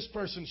know, this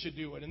person should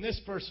do it and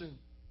this person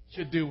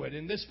should do it.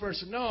 And this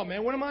person, no,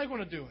 man, when am I going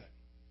to do it?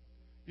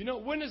 You know,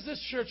 when is this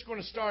church going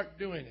to start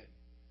doing it?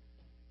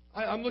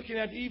 I'm looking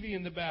at Evie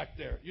in the back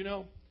there, you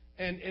know,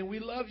 and we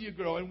love you,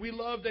 girl, and we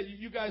love that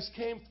you guys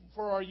came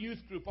for our youth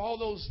group all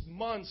those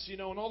months, you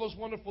know, and all those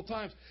wonderful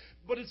times.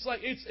 But it's like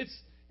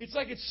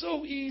it's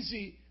so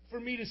easy for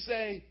me to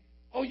say,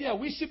 oh yeah,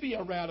 we should be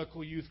a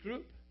radical youth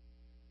group.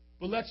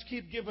 But let's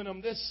keep giving them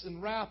this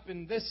and rap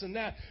and this and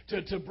that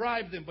to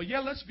bribe them. But yeah,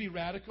 let's be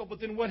radical. But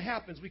then what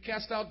happens? We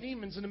cast out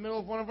demons in the middle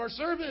of one of our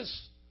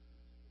service.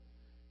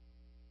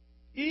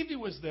 Evie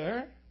was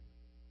there.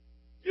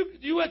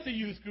 You at the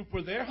youth group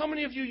were there. How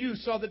many of you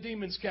saw the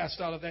demons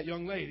cast out of that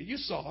young lady? You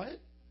saw it.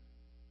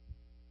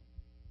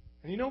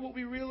 And you know what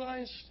we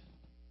realized?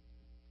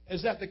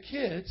 Is that the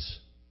kids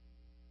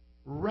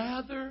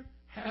rather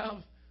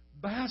have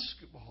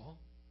basketball.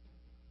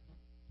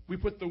 We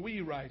put the we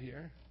right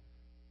here.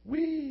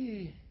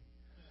 We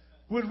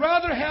would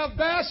rather have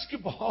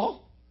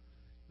basketball,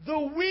 the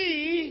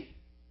Wii,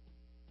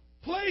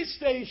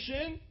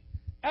 PlayStation,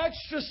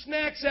 extra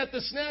snacks at the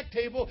snack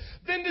table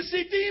than to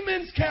see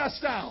demons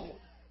cast out.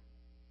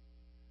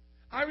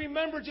 I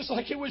remember just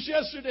like it was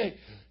yesterday.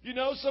 You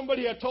know,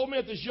 somebody had told me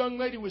that this young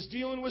lady was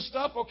dealing with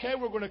stuff. Okay,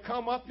 we're going to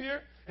come up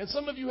here. And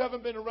some of you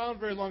haven't been around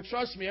very long.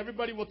 Trust me,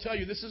 everybody will tell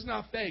you this is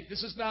not fake.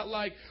 This is not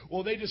like,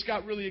 well, they just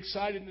got really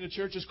excited and the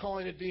church is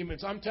calling it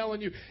demons. I'm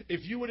telling you,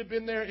 if you would have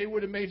been there, it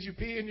would have made you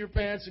pee in your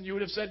pants and you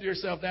would have said to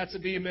yourself, that's a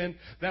demon.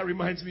 That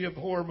reminds me of a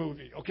horror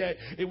movie, okay?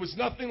 It was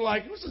nothing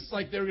like, it was just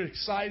like they were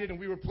excited and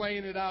we were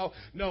playing it out.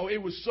 No,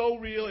 it was so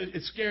real,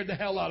 it scared the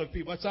hell out of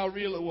people. That's how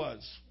real it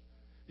was.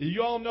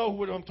 You all know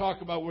what I'm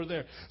talking about. We're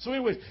there. So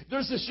anyways,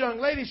 there's this young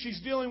lady. She's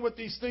dealing with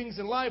these things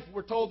in life.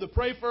 We're told to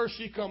pray for her.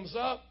 She comes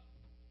up.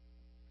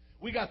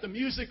 We got the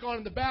music on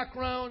in the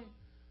background.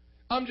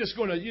 I'm just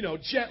going to,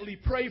 gently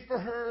pray for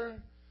her.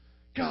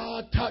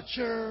 God, touch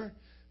her.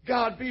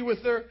 God, be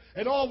with her.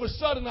 And all of a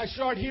sudden, I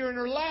start hearing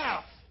her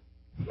laugh.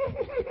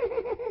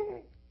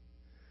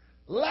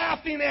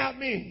 Laughing at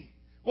me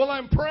while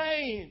I'm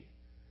praying.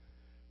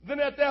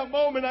 Then at that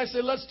moment, I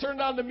said, let's turn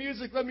down the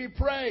music. Let me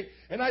pray.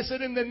 And I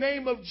said, in the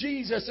name of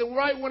Jesus. And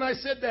right when I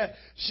said that,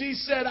 she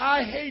said,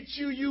 I hate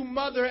you, you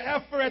mother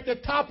effer, at the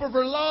top of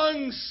her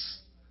lungs.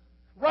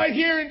 Right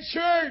here in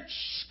church.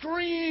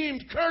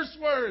 Screamed curse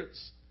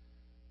words.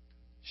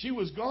 She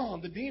was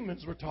gone. The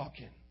demons were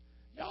talking.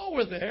 Y'all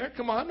were there.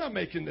 Come on, I'm not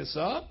making this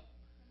up.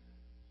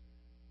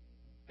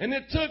 And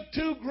it took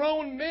two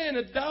grown men,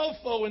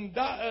 Adolfo and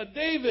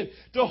David,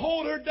 to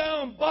hold her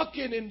down,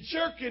 bucking and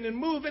jerking and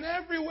moving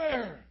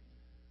everywhere.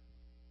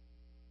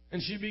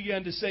 And she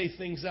began to say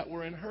things that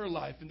were in her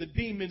life. And the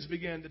demons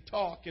began to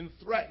talk and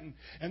threaten.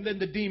 And then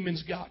the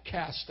demons got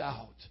cast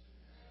out.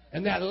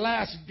 And that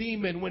last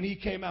demon, when he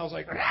came out, was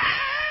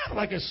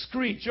like a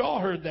screech. Y'all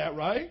heard that,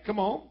 right? Come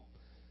on.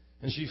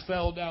 And she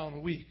fell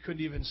down weak,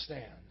 couldn't even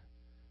stand.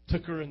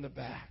 Took her in the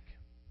back.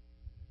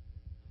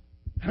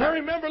 And I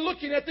remember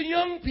looking at the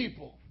young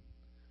people.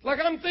 Like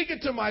I'm thinking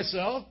to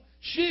myself,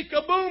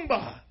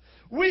 Shikaboomba.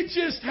 We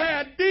just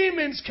had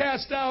demons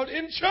cast out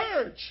in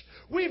church.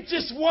 We've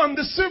just won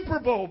the Super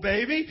Bowl,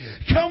 baby.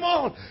 Come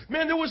on.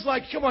 Man, there was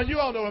come on, you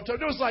all know what I'm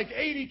talking about. There was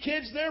 80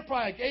 kids there,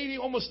 probably 80,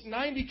 almost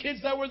 90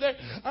 kids that were there.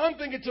 I'm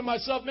thinking to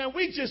myself, man,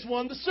 we just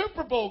won the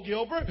Super Bowl,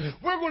 Gilbert.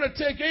 We're going to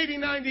take 80,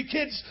 90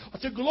 kids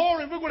to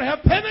glory. We're going to have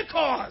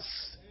Pentecost.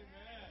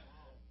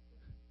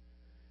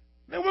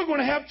 Man, we're going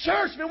to have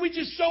church. Man, we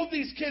just showed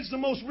these kids the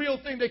most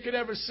real thing they could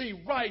ever see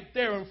right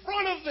there in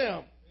front of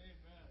them.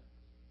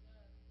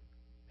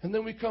 And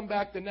then we come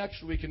back the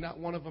next week and not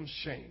one of them's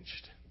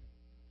changed.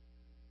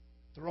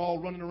 They're all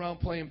running around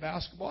playing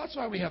basketball. That's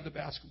why we have the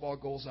basketball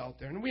goals out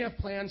there. And we have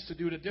plans to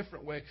do it a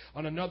different way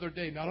on another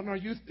day, not on our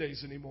youth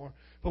days anymore.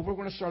 But we're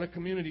going to start a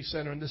community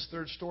center in this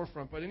third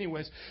storefront. But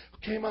anyways,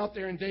 came out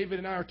there and David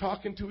and I are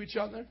talking to each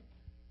other.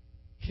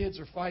 Kids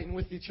are fighting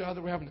with each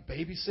other. We're having to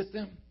babysit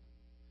them.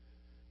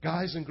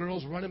 Guys and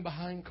girls running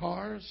behind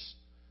cars.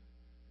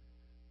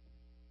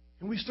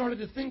 And we started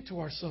to think to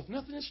ourselves,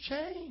 nothing has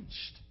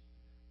changed.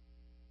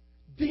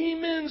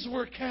 Demons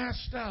were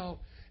cast out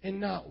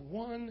and not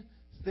one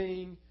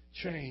thing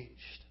changed.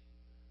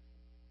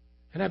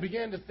 And I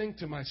began to think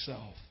to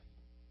myself,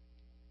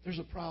 there's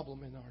a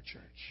problem in our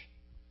church.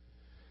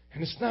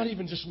 And it's not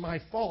even just my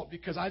fault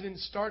because I didn't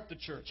start the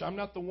church. I'm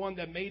not the one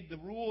that made the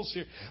rules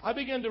here. I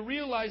began to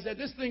realize that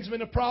this thing's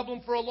been a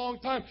problem for a long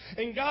time.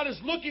 And God is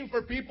looking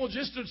for people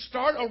just to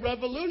start a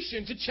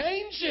revolution, to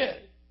change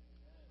it.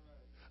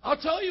 I'll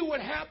tell you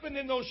what happened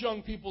in those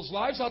young people's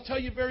lives. I'll tell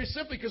you very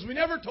simply because we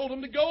never told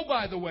them to go,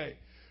 by the way.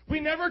 We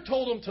never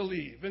told them to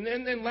leave. And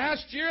then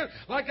last year,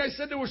 like I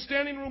said, there was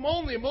standing room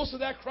only. And most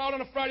of that crowd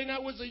on a Friday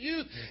night was the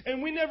youth.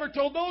 And we never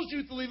told those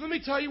youth to leave. Let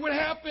me tell you what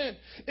happened.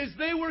 Is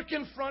they were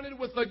confronted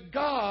with a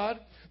God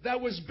that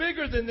was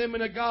bigger than them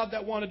and a God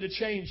that wanted to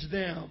change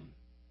them.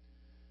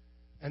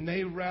 And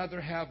they'd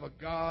rather have a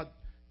God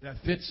that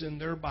fits in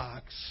their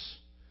box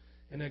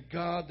and a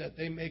God that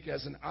they make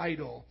as an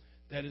idol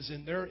that is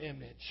in their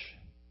image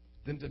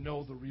than to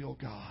know the real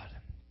God.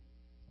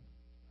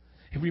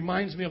 It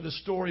reminds me of the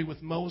story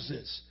with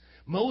Moses.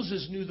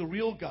 Moses knew the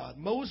real God.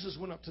 Moses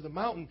went up to the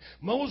mountain.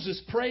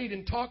 Moses prayed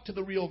and talked to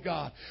the real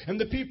God. And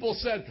the people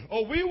said,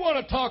 oh, we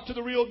want to talk to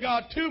the real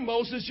God too,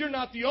 Moses. You're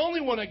not the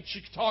only one that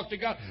should talk to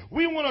God.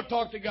 We want to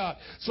talk to God.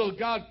 So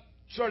God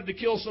started to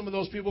kill some of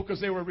those people because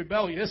they were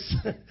rebellious.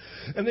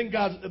 And then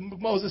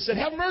Moses said,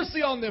 have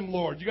mercy on them,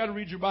 Lord. You got to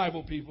read your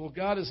Bible, people.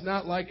 God is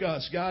not like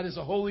us. God is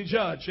a holy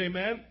judge.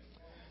 Amen?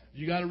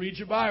 You got to read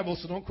your Bible,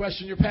 so don't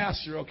question your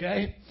pastor,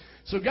 okay?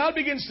 So God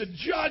begins to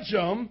judge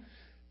them.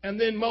 And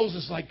then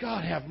Moses is like,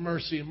 God, have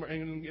mercy.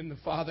 And the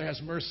Father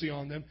has mercy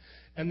on them.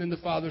 And then the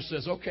Father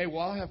says, okay,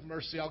 well, I'll have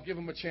mercy. I'll give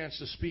them a chance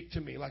to speak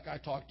to me like I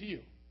talked to you.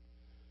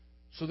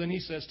 So then he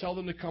says, tell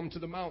them to come to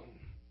the mountain.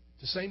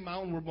 The same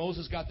mountain where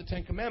Moses got the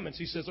Ten Commandments.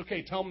 He says,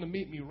 okay, tell them to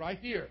meet me right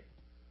here.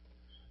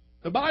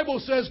 The Bible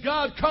says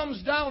God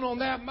comes down on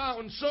that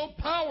mountain so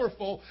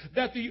powerful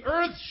that the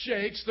earth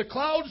shakes, the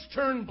clouds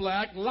turn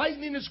black,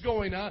 lightning is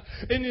going on,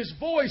 and his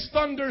voice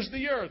thunders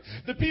the earth.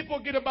 The people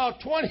get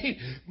about 20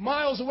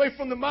 miles away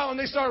from the mountain.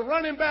 They start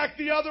running back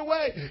the other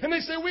way. And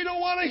they say, we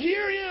don't want to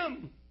hear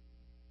him.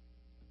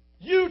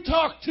 You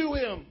talk to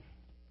him.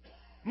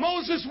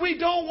 Moses, we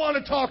don't want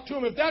to talk to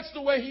him if that's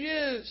the way he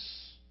is.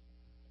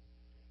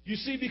 You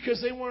see,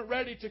 because they weren't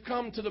ready to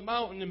come to the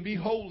mountain and be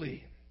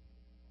holy.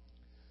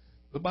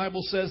 The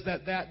Bible says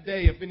that that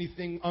day, if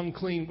anything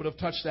unclean would have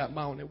touched that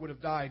mountain, it would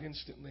have died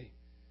instantly.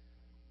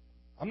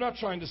 I'm not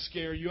trying to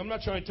scare you. I'm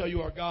not trying to tell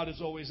you our God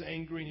is always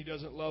angry and He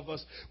doesn't love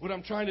us. What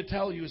I'm trying to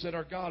tell you is that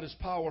our God is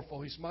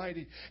powerful. He's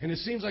mighty. And it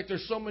seems like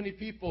there's so many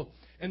people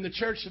in the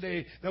church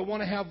today that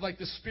want to have like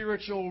the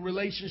spiritual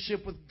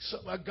relationship with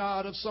a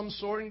God of some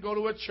sort and go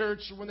to a church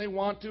when they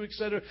want to,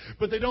 etc.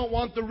 But they don't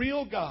want the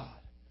real God.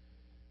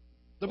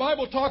 The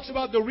Bible talks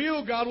about the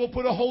real God will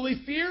put a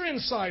holy fear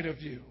inside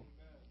of you.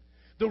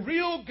 The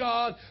real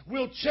God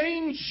will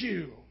change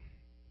you.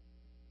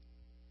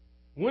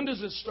 When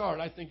does it start?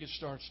 I think it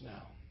starts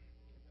now.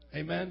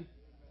 Amen?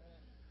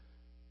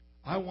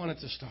 I want it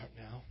to start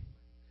now.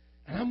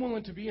 And I'm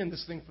willing to be in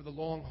this thing for the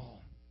long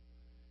haul.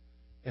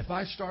 If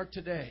I start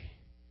today,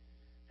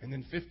 and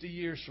then 50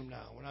 years from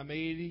now, when I'm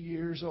 80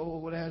 years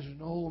old as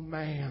an old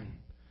man,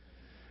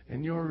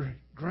 and your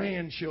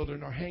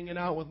grandchildren are hanging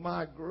out with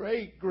my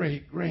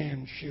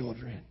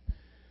great-great-grandchildren,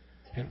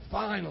 and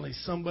finally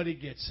somebody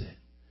gets it,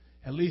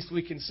 at least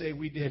we can say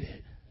we did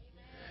it.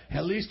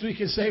 At least we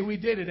can say we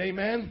did it.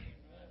 Amen?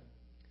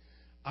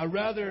 I'd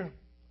rather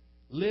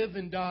live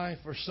and die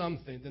for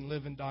something than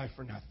live and die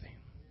for nothing.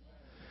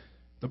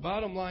 The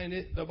bottom line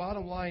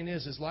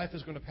is life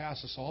is going to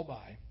pass us all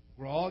by.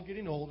 We're all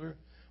getting older,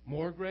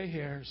 more gray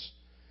hairs.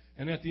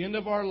 And at the end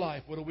of our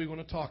life, what are we going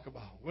to talk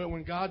about? Well,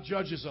 when God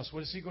judges us,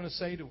 what is He going to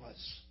say to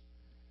us?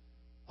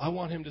 I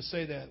want Him to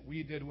say that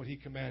we did what He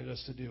commanded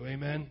us to do.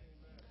 Amen?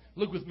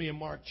 Look with me in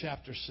Mark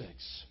chapter 6.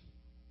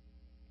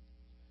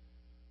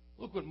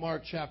 Look what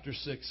Mark chapter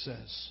 6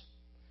 says.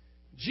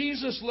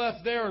 Jesus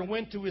left there and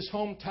went to his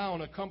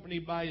hometown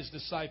accompanied by his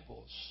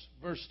disciples.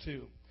 Verse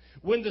 2.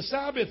 When the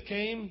Sabbath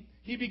came,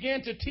 he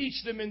began to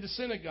teach them in the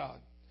synagogue.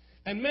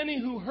 And many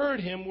who heard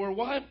him were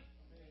what?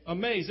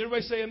 Amazed.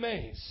 Everybody say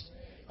amazed.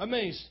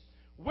 Amazed.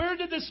 Where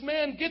did this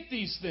man get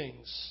these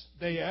things?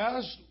 They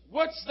asked.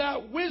 What's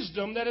that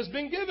wisdom that has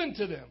been given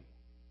to them?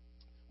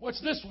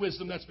 What's this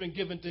wisdom that's been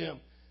given to him?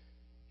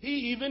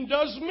 He even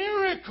does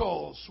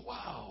miracles.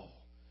 Wow.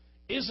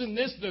 Isn't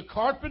this the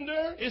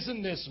carpenter?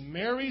 Isn't this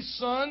Mary's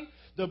son,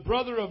 the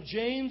brother of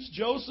James,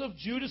 Joseph,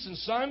 Judas, and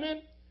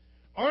Simon?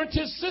 Aren't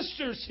his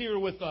sisters here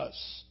with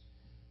us?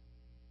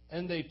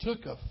 And they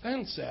took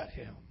offense at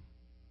him.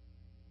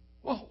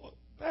 Well,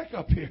 back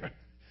up here.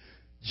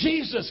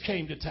 Jesus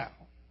came to town.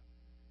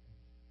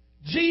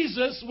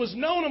 Jesus was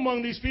known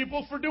among these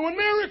people for doing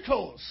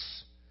miracles.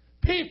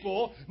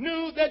 People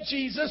knew that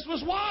Jesus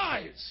was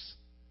wise.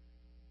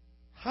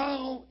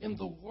 How in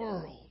the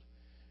world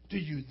do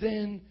you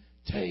then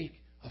take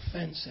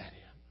offense at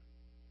him?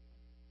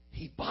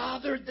 He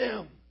bothered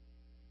them.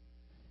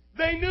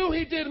 They knew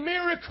he did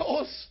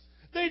miracles.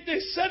 They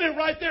said it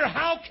right there.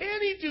 How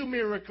can he do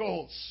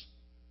miracles?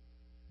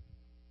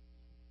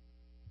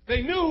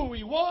 They knew who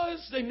he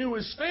was. They knew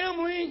his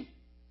family.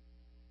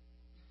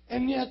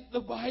 And yet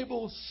the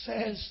Bible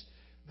says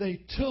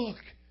they took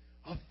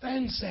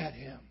offense at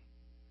him.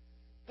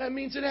 That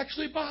means it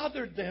actually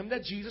bothered them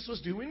that Jesus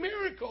was doing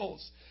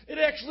miracles. It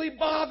actually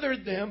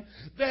bothered them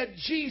that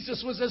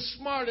Jesus was as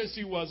smart as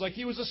he was, like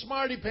he was a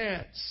smarty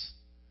pants.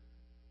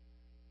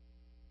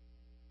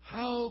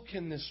 How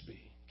can this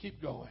be?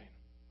 Keep going.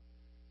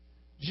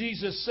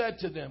 Jesus said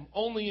to them,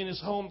 only in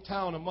his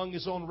hometown, among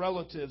his own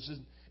relatives,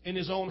 in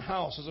his own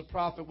house, as a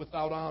prophet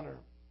without honor.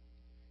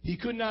 He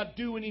could not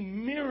do any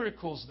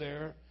miracles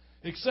there,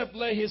 except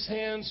lay his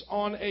hands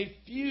on a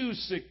few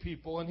sick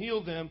people and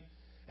heal them.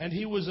 And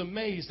he was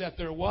amazed at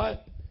their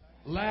what?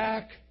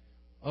 Lack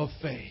of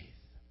faith.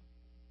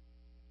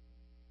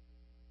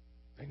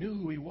 They knew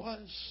who he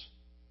was.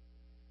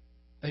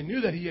 They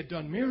knew that he had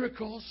done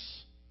miracles.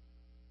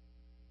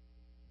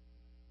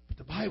 But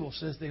the Bible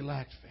says they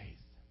lacked faith.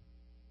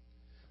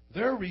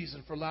 Their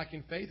reason for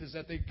lacking faith is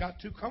that they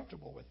got too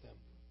comfortable with them.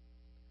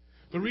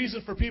 The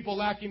reason for people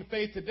lacking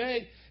faith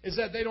today is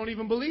that they don't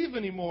even believe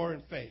anymore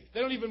in faith.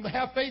 They don't even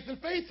have faith in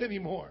faith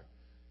anymore.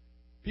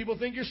 People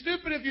think you're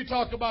stupid if you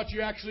talk about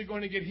you're actually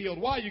going to get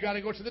healed. Why? You got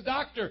to go to the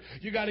doctor.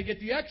 You got to get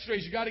the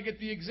x-rays. You got to get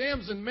the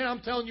exams. And man, I'm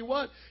telling you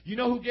what, you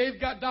know who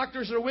gave God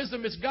doctors their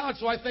wisdom? It's God.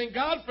 So I thank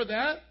God for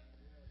that.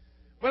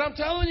 But I'm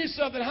telling you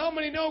something. How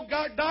many know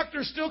God,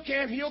 doctors still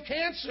can't heal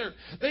cancer?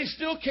 They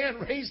still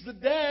can't raise the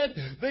dead.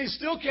 They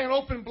still can't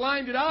open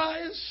blinded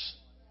eyes.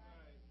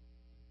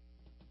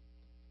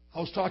 I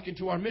was talking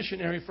to our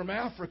missionary from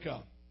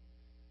Africa.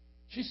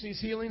 She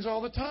sees healings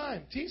all the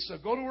time.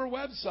 Tisa, go to her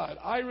website.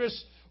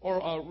 Iris,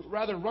 or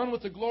rather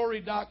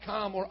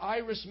runwiththeglory.com or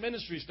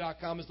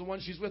irisministries.com is the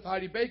one she's with,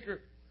 Heidi Baker.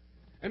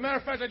 As a matter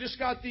of fact, I just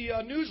got the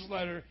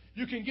newsletter.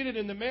 You can get it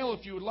in the mail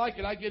if you would like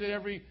it. I get it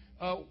every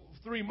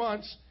 3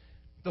 months.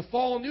 The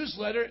fall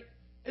newsletter.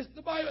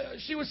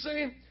 She was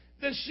saying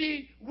that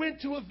she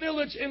went to a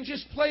village and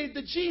just played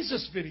the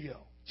Jesus video.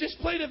 Just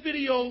played a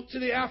video to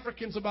the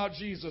Africans about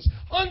Jesus.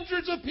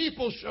 Hundreds of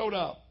people showed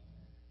up.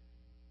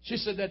 She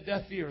said that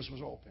deaf ears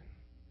was open.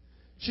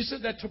 She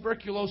said that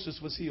tuberculosis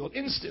was healed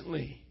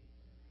instantly.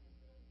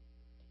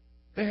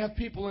 They have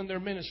people in their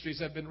ministries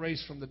that have been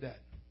raised from the dead.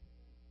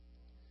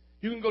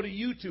 You can go to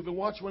YouTube and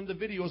watch one of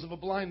the videos of a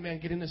blind man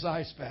getting his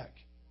eyes back.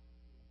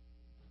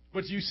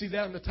 But do you see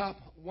that on the top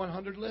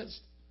 100 list?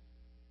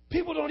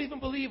 People don't even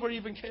believe or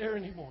even care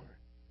anymore.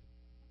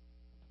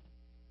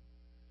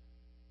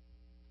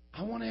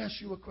 I want to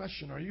ask you a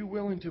question. Are you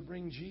willing to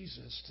bring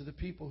Jesus to the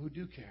people who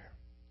do care?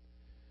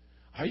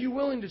 Are you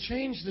willing to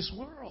change this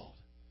world?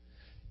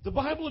 The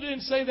Bible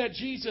didn't say that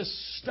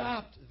Jesus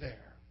stopped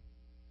there.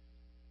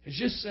 It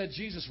just said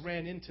Jesus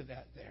ran into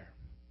that there.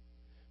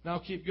 Now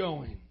keep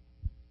going.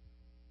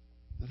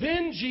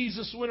 Then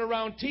Jesus went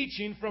around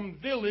teaching from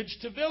village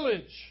to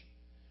village.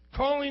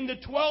 Calling the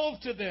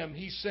 12 to them,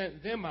 he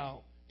sent them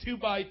out 2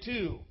 by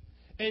 2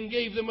 and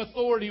gave them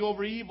authority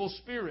over evil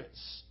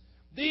spirits.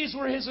 These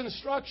were his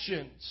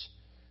instructions.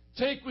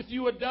 Take with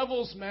you a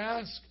devil's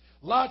mask,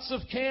 lots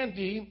of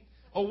candy,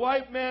 a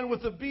white man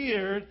with a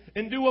beard,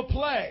 and do a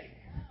play.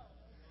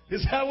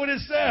 Is that what it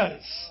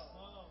says?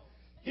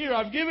 Here,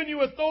 I've given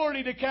you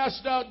authority to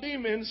cast out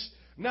demons.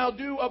 Now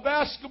do a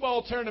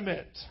basketball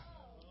tournament.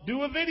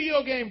 Do a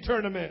video game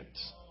tournament.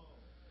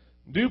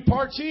 Do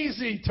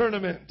Parcheesi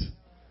tournament.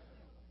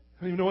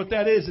 I don't even know what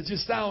that is. It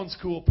just sounds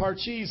cool.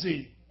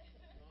 Parcheesi.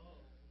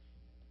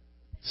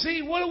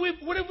 See,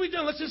 what have we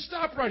done? Let's just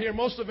stop right here.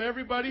 Most of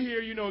everybody here,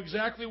 you know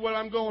exactly what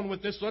I'm going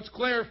with this. So let's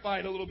clarify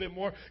it a little bit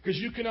more because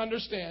you can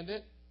understand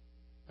it.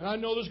 And I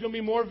know there's going to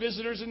be more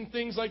visitors and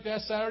things like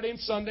that Saturday and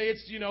Sunday.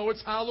 It's,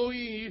 it's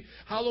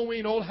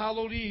Halloween, Old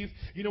Hallowed Eve.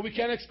 We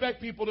can't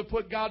expect people to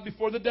put God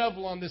before the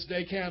devil on this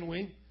day, can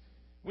we?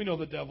 We know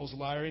the devil's a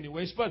liar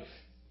anyways. But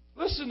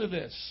listen to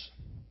this.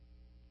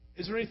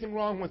 Is there anything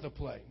wrong with a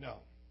play? No.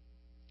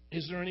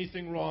 Is there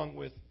anything wrong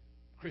with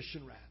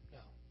Christian rap? No.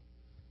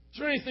 Is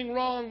there anything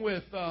wrong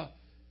with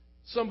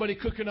somebody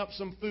cooking up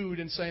some food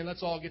and saying,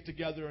 let's all get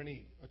together and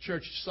eat? A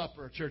church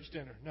supper, a church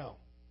dinner? No.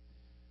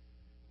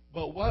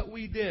 But what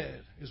we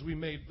did is we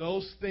made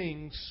those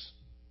things,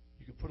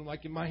 you can put them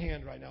like in my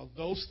hand right now,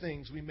 those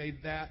things, we made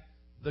that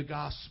the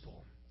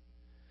gospel.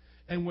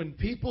 And when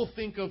people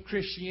think of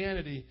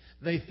Christianity,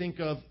 they think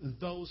of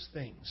those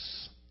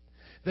things.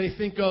 They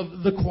think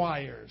of the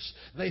choirs.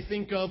 They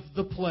think of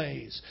the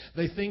plays.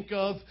 They think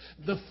of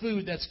the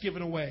food that's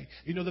given away.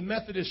 The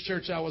Methodist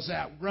church I was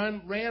at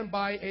ran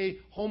by a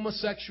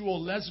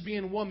homosexual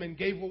lesbian woman,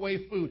 gave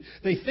away food.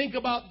 They think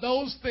about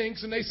those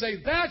things and they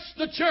say, that's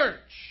the church.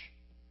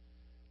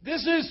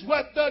 This is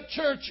what the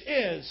church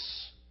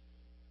is.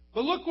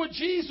 But look what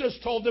Jesus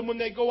told them when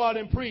they go out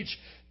and preach.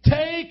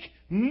 Take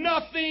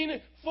nothing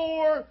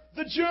for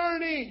the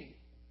journey.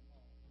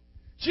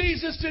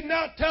 Jesus did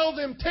not tell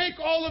them, take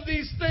all of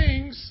these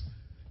things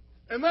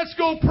and let's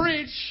go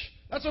preach.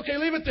 That's okay.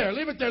 Leave it there.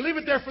 Leave it there. Leave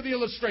it there for the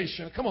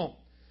illustration. Come on.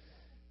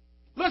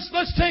 Let's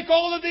take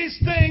all of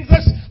these things.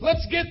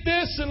 Let's get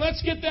this and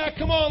let's get that.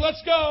 Come on,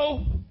 let's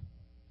go.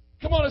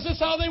 Come on, is this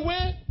how they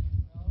went?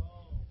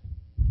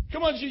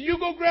 Come on, you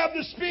go grab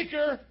the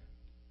speaker.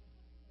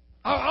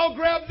 I'll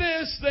grab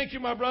this. Thank you,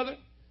 my brother.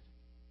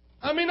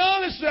 I mean,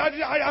 honestly,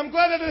 I'm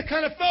glad that it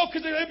kind of fell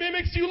because it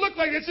makes you look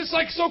like it's just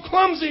like so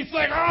clumsy. It's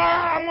like,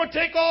 I'm going to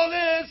take all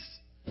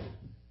this.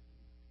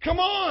 Come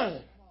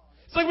on.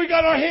 It's like we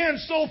got our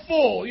hands so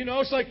full.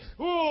 It's like,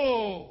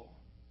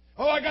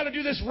 I got to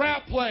do this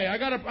rap play. I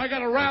got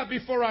to rap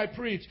before I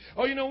preach.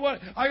 Oh, you know what?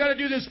 I got to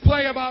do this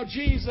play about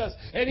Jesus,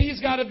 and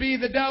he's got to be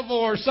the devil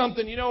or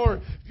something,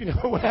 or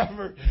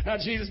whatever. Not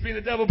Jesus being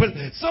the devil, but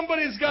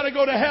somebody's got to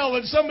go to hell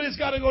and somebody's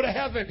got to go to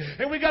heaven,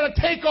 and we got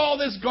to take all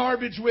this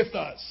garbage with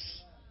us.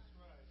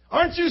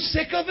 Aren't you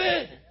sick of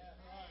it?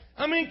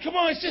 I mean, come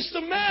on, it's just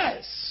a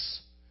mess.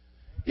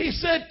 He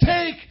said,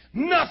 take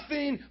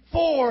nothing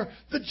for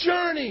the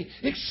journey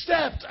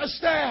except a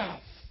staff.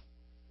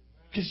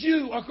 Because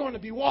you are going to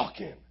be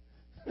walking.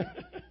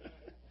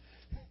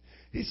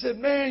 He said,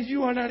 man,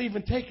 you are not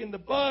even taking the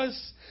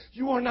bus.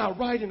 You are not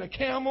riding a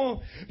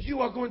camel. You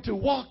are going to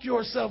walk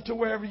yourself to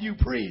wherever you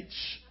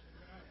preach.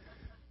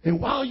 And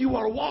while you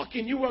are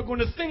walking, you are going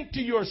to think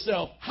to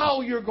yourself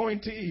how you're going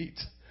to eat.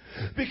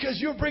 Because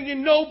you're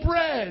bringing no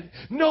bread,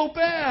 no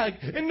bag,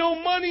 and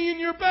no money in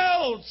your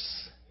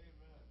belts.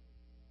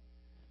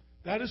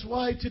 That is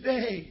why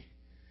today,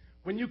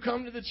 when you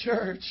come to the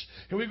church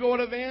and we go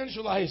out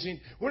evangelizing,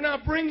 we're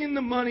not bringing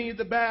the money,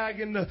 the bag,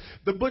 and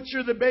the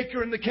butcher, the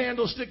baker, and the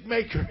candlestick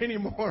maker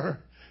anymore.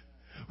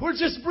 We're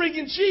just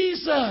bringing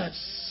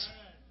Jesus.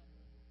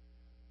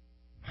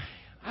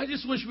 I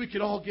just wish we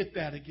could all get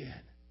that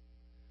again.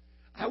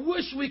 I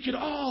wish we could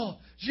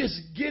all just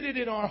get it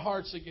in our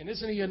hearts again.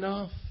 Isn't he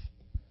enough?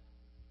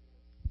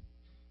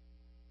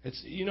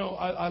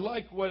 I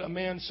like what a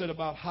man said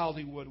about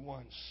Hollywood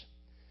once.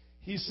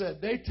 He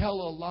said, they tell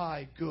a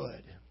lie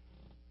good.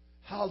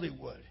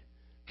 Hollywood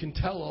can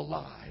tell a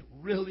lie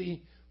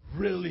really,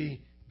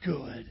 really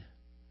good.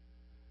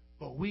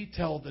 But we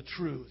tell the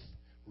truth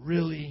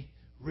really,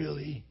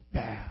 really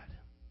bad.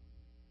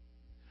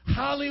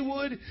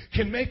 Hollywood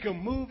can make a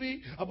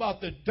movie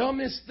about the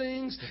dumbest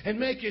things and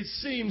make it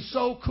seem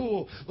so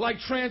cool, like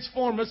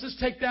Transformers. Let's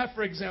take that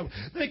for example.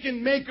 They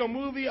can make a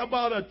movie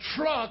about a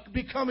truck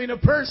becoming a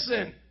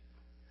person.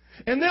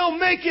 And they'll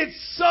make it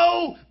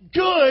so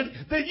good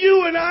that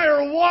you and I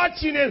are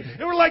watching it,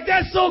 and we're like,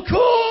 that's so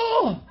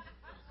cool.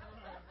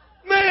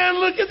 Man,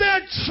 look at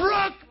that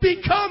truck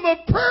become a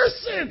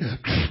person.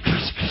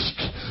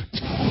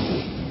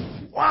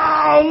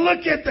 Wow,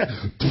 look at that.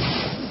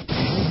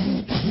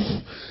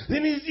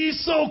 And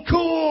he's so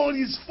cool, and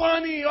he's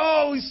funny.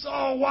 Oh,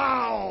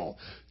 wow.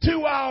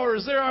 2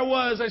 hours, there I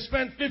was. I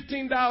spent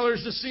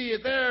 $15 to see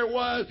it. There it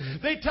was.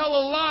 They tell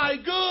a lie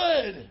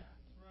good.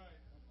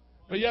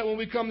 But yet when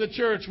we come to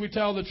church, we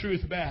tell the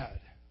truth bad.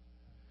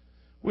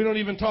 We don't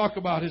even talk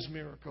about His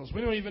miracles. We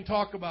don't even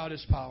talk about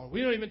His power.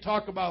 We don't even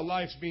talk about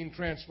lives being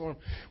transformed.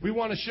 We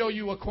want to show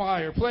you a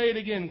choir. Play it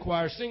again,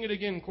 choir. Sing it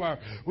again, choir.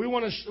 We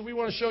want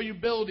to show you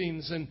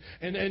buildings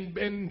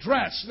and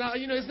dress. Now,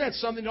 isn't that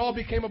something? It all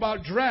became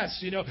about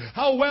dress.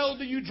 How well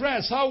do you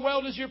dress? How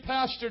well does your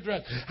pastor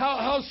dress?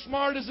 How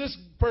smart is this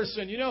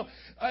person?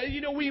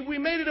 We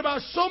made it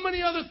about so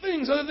many other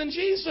things other than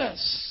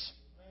Jesus.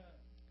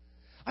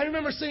 I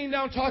remember sitting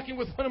down talking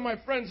with one of my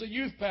friends, a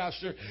youth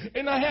pastor,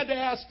 and I had to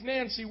ask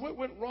Nancy what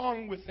went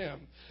wrong with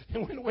him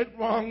and what went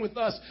wrong with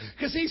us.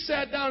 Because he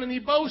sat down and he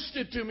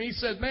boasted to me. He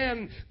said,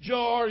 man,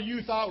 Joe, our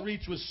youth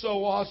outreach was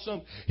so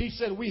awesome. He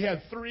said, we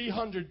had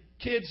 300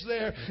 kids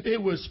there. It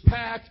was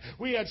packed.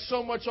 We had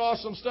so much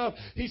awesome stuff.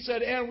 He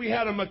said, and we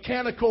had a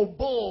mechanical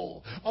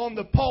bull on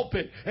the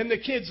pulpit, and the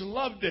kids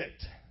loved it.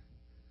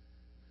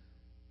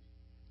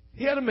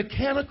 He had a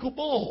mechanical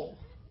bull.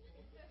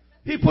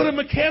 He put a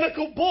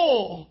mechanical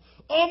bull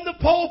on the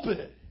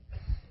pulpit.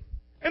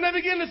 And I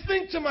began to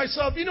think to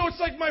myself, it's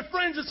like my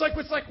friends, it's like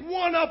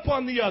one up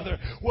on the other.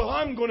 Well,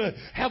 I'm going to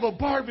have a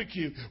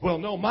barbecue. Well,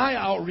 no, my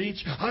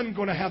outreach, I'm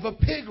going to have a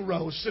pig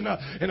roast and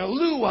a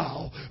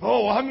luau.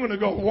 Oh, I'm going to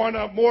go one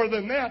up more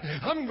than that.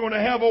 I'm going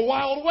to have a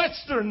wild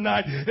western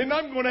night, and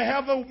I'm going to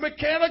have a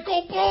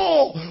mechanical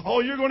bull. Oh,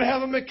 you're going to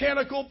have a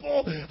mechanical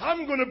bull.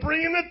 I'm going to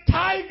bring in a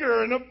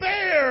tiger and a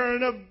bear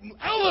and an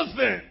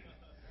elephant.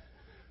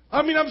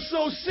 I'm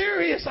so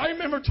serious. I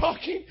remember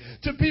talking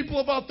to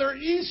people about their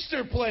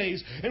Easter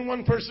plays. And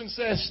one person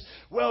says,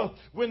 well,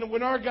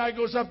 when our guy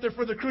goes up there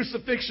for the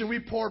crucifixion,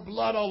 we pour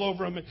blood all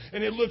over him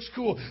and it looks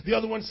cool. The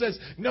other one says,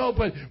 no,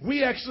 but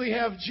we actually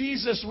have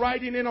Jesus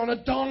riding in on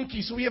a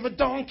donkey. So we have a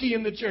donkey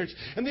in the church.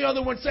 And the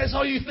other one says,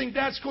 oh, you think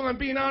that's cool? I'm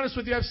being honest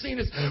with you. I've seen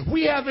this.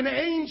 We have an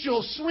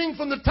angel swing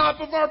from the top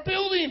of our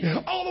building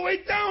all the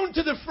way down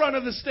to the front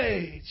of the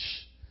stage.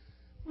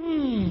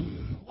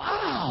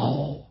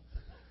 Wow.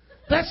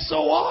 That's so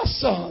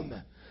awesome.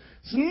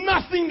 It's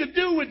nothing to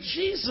do with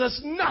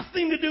Jesus,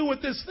 nothing to do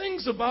with this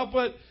thing's about,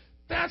 but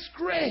that's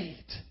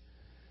great.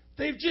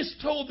 They've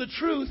just told the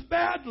truth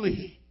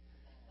badly.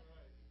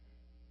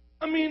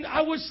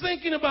 I was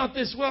thinking about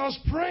this while I was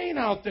praying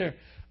out there.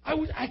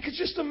 I could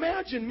just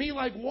imagine me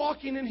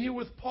walking in here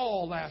with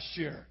Paul last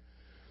year.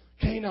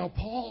 Okay, now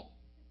Paul,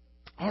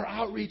 our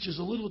outreach is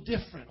a little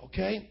different,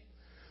 okay?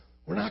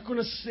 We're not going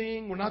to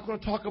sing. We're not going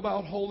to talk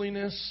about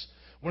holiness.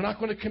 We're not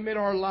going to commit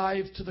our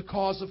life to the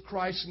cause of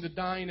Christ and to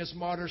dying as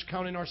martyrs,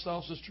 counting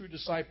ourselves as true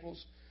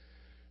disciples.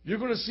 You're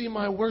going to see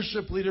my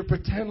worship leader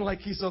pretend like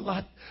he's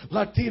a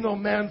Latino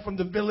man from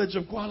the village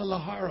of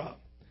Guadalajara.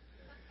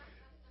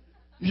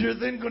 You're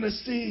then going to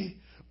see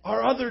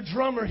our other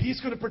drummer.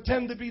 He's going to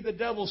pretend to be the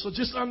devil. So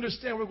just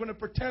understand, we're going to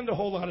pretend a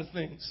whole lot of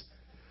things.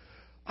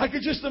 I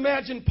could just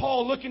imagine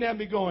Paul looking at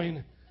me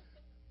going,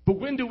 but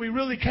when do we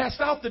really cast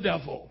out the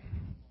devil?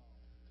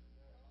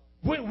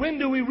 When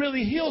do we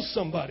really heal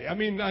somebody?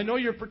 I know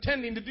you're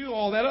pretending to do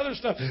all that other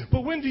stuff,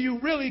 but when do you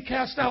really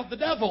cast out the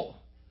devil?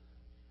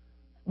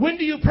 When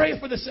do you pray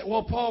for the sick?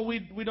 Well, Paul,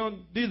 we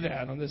don't do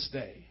that on this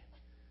day.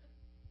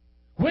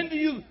 When do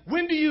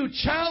you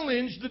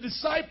challenge the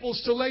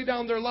disciples to lay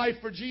down their life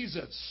for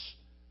Jesus?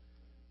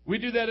 We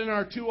do that in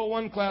our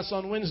 201 class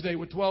on Wednesday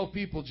with 12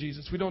 people,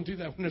 Jesus. We don't do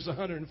that when there's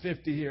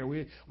 150 here.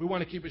 We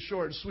want to keep it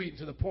short and sweet and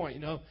to the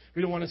point,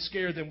 We don't want to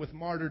scare them with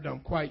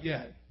martyrdom quite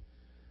yet.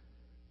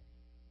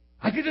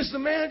 I could just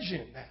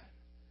imagine that.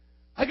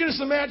 I could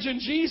just imagine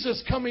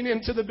Jesus coming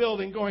into the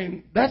building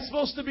going, that's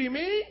supposed to be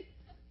me?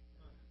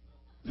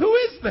 Who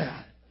is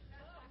that?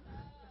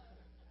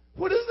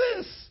 What is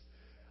this?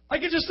 I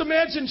could just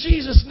imagine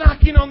Jesus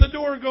knocking on the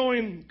door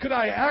going, could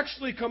I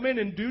actually come in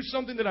and do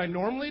something that I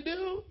normally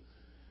do?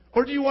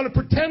 Or do you want to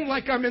pretend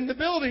like I'm in the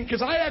building?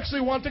 Because I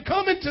actually want to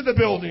come into the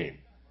building.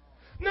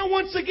 Now,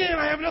 once again,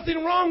 I have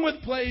nothing wrong with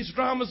plays,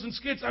 dramas, and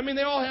skits.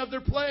 They all have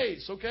their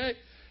place, okay?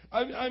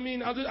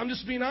 I'm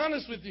just being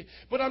honest with you.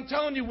 But I'm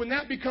telling you, when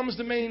that becomes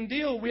the main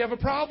deal, we have a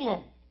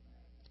problem.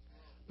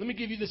 Let me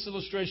give you this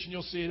illustration.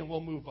 You'll see it, and we'll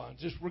move on.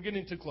 We're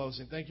getting to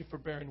closing. Thank you for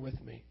bearing with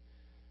me.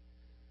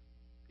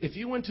 If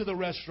you went to the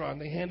restaurant,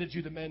 they handed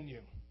you the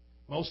menu.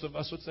 Most of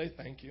us would say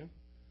thank you.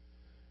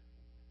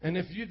 And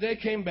if they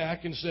came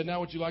back and said, now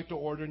would you like to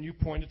order, and you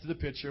pointed to the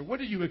picture, what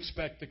do you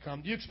expect to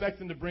come? Do you expect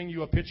them to bring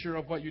you a picture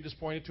of what you just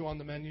pointed to on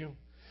the menu?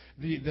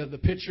 The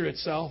picture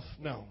itself?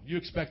 No. You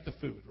expect the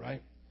food,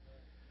 right?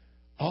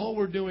 All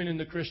we're doing in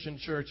the Christian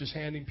church is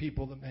handing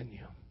people the menu.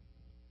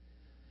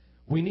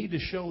 We need to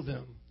show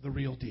them the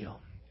real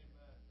deal.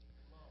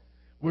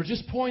 We're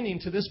just pointing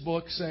to this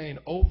book saying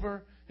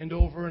over and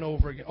over and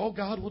over again, oh,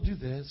 God will do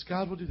this,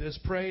 God will do this.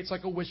 Pray. It's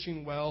like a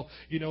wishing well,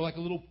 like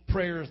a little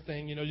prayer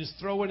thing, just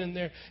throw it in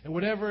there. And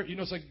whatever,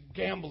 it's like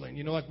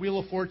gambling, like Wheel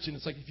of Fortune.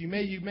 It's like if you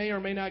may or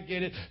may not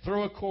get it,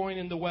 throw a coin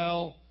in the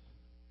well.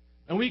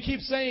 And we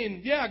keep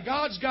saying, yeah,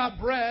 God's got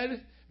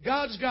bread,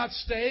 God's got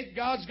steak,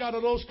 God's got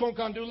arroz con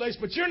gandules,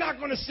 but you're not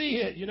going to see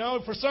it,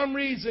 For some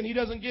reason, He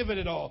doesn't give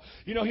it all.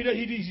 He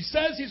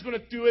says He's going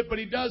to do it, but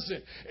He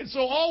doesn't. And so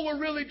all we're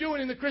really doing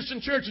in the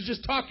Christian church is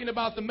just talking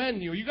about the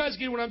menu. You guys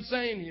get what I'm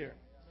saying here?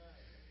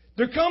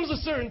 There comes a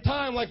certain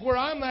time, like where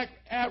I'm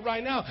at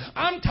right now,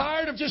 I'm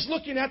tired of just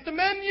looking at the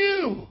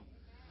menu.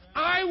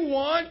 I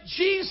want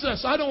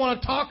Jesus. I don't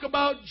want to talk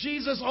about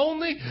Jesus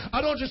only.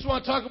 I don't just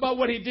want to talk about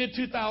what He did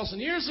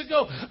 2,000 years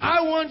ago.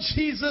 I want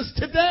Jesus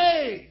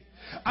today.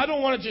 I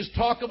don't want to just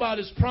talk about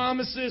His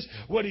promises,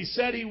 what He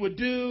said He would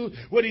do,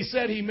 what He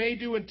said He may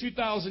do in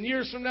 2,000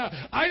 years from now.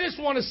 I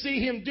just want to see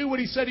Him do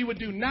what He said He would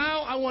do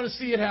now. I want to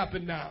see it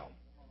happen now.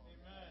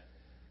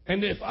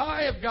 And if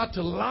I have got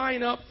to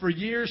line up for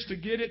years to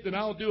get it, then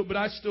I'll do it. But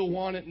I still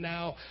want it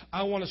now.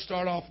 I want to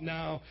start off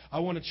now. I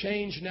want to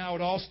change now.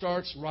 It all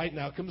starts right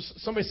now.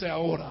 Somebody say,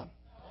 ahora.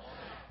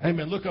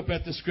 Amen. Look up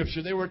at the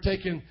scripture. They were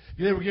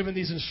given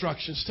these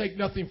instructions. Take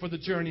nothing for the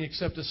journey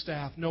except a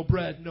staff. No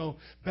bread, no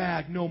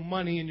bag, no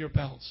money in your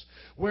belts.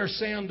 Wear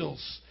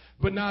sandals,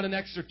 but not an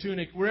extra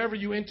tunic. Wherever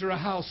you enter a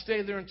house,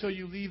 stay there until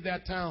you leave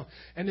that town.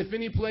 And if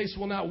any place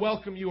will not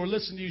welcome you or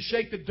listen to you,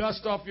 shake the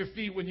dust off your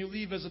feet when you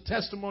leave as a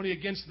testimony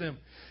against them.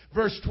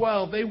 Verse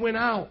 12, they went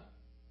out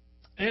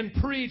and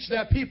preached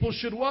that people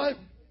should what?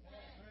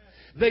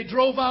 They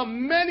drove out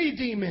many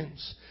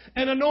demons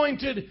and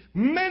anointed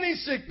many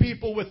sick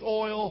people with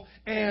oil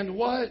and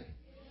what?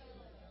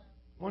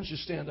 Why don't you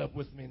stand up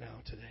with me now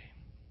today?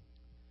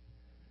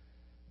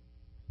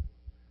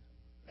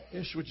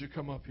 Ish, would you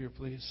come up here,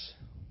 please?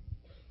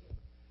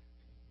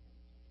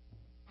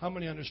 How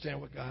many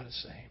understand what God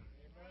is saying?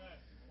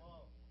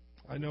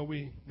 I know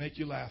we make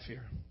you laugh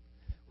here.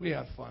 We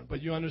have fun,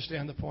 but you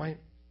understand the point?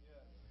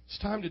 It's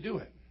time to do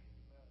it.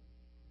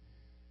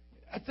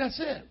 That's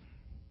it.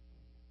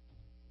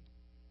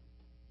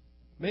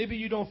 Maybe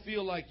you don't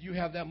feel like you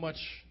have that much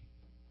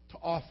to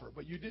offer,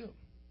 but you do.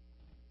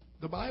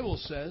 The Bible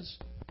says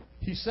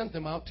He sent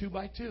them out 2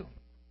 by 2.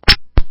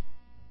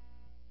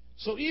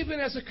 So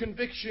even as a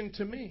conviction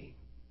to me,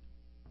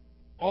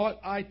 ought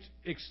I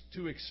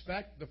to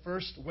expect the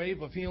first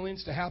wave of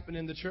healings to happen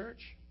in the church?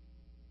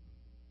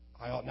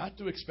 I ought not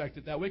to expect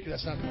it that way because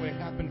that's not the way it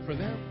happened for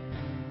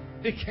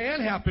them. It can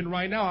happen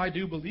right now. I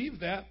do believe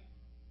that.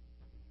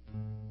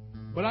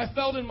 But I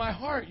felt in my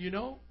heart,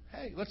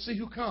 hey, let's see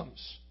who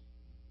comes.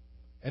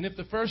 And if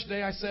the first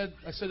day I said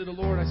to the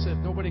Lord, I said, if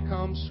nobody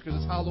comes because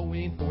it's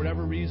Halloween, for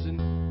whatever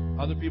reason,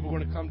 other people are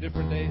going to come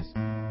different days,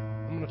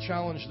 I'm going to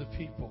challenge the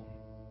people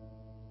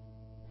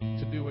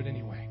to do it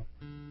anyway.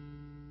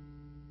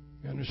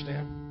 You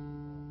understand?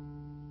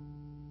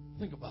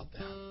 Think about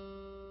that.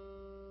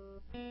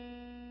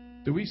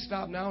 Do we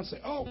stop now and say,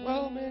 oh,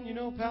 well, man,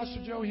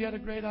 Pastor Joe, he had a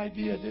great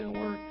idea. It didn't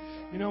work.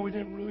 We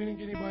didn't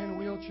get anybody in a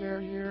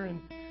wheelchair here. And,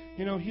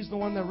 he's the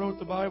one that wrote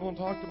the Bible and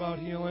talked about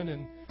healing.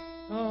 And,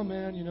 oh,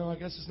 man, I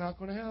guess it's not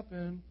going to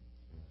happen.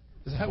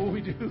 Is that what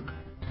we do?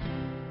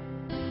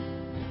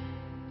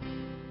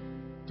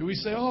 Do we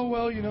say, oh,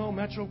 well,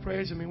 Metro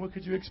Praise, what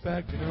could you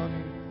expect?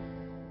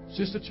 It's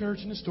just a church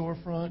in the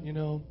storefront,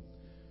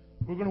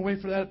 We're going to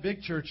wait for that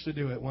big church to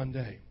do it one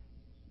day.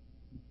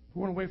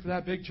 We're going to wait for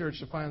that big church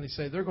to finally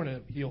say they're going to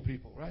heal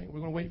people, right?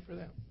 We're going to wait for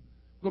them.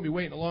 We're going to be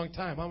waiting a long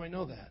time. How many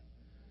know that?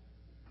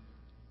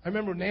 I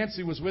remember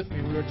Nancy was with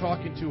me. We were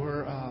talking to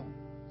her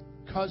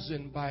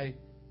cousin by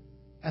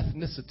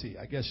ethnicity,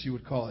 I guess you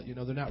would call it.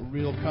 They're not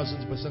real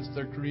cousins, but since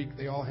they're Greek,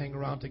 they all hang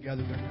around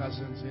together. They're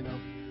cousins,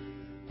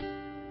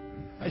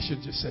 I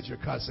should just said your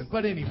cousin.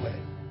 But anyway,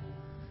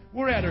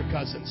 we're at her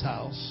cousin's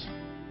house.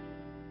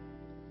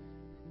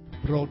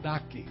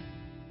 Brodaki.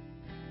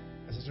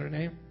 Is her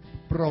name?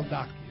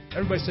 Brodaki.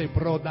 Everybody say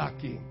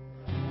Brodaki.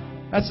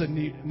 That's a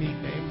neat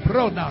name.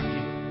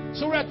 Brodaki.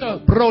 So we're at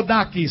the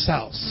Brodaki's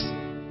house.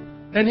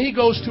 And he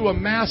goes to a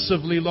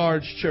massively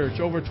large church,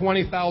 over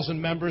 20,000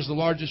 members, the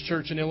largest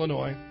church in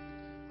Illinois.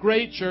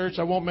 Great church.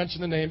 I won't mention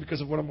the name because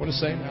of what I'm going to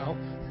say now.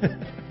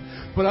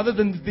 But other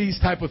than these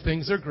type of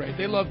things, they're great.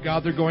 They love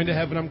God. They're going to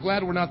heaven. I'm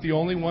glad we're not the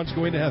only ones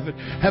going to heaven.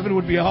 Heaven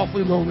would be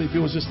awfully lonely if it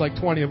was just like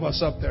 20 of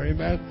us up there.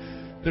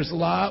 Amen? There's a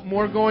lot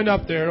more going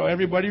up there.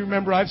 Everybody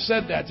remember, I've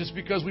said that. Just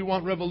because we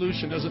want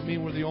revolution doesn't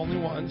mean we're the only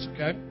ones,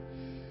 okay?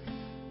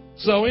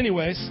 So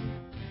anyways,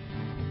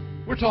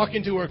 we're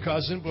talking to her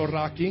cousin,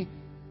 Boraki.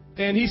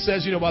 And he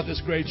says, about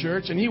this great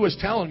church. And he was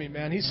telling me,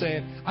 man,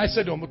 I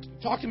said to him,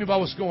 talk to me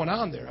about what's going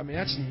on there.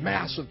 That's a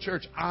massive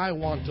church. I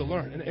want to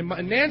learn.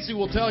 And Nancy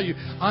will tell you,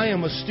 I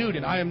am a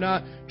student. I am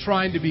not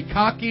trying to be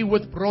cocky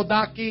with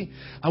Brodaki.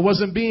 I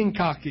wasn't being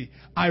cocky.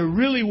 I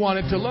really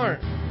wanted to learn.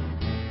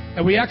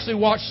 And we actually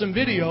watched some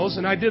videos,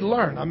 and I did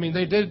learn.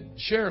 They did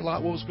share a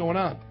lot what was going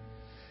on.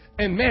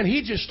 And, man,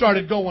 he just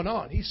started going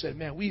on. He said,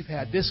 man, we've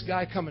had this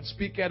guy come and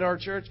speak at our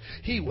church.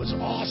 He was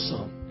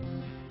awesome.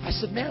 I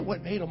said, man,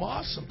 what made him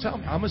awesome? Tell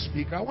me. I'm a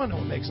speaker. I want to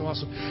know what makes him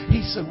awesome.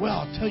 He said, well,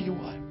 I'll tell you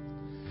what.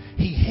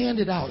 He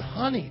handed out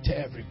honey to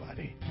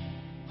everybody.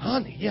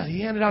 Honey. Yeah,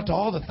 he handed out to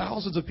all the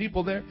thousands of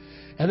people there.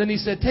 And then he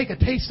said, take a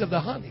taste of the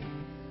honey.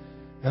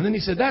 And then he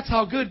said, that's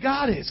how good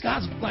God is.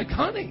 God's like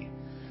honey.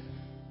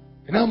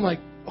 And I'm like,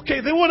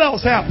 okay, then what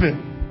else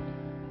happened?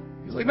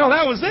 He's like, no,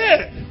 that was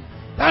it.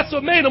 That's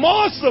what made him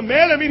awesome,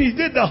 man. I mean, he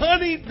did the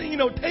honey,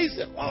 taste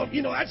it. Oh,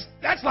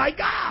 that's like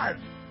God.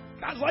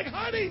 God's like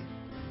honey.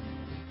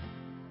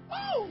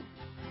 Oh.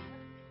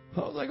 I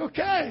was like,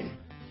 okay.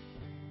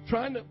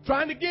 Trying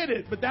to get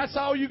it. But that's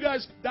how you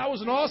guys, that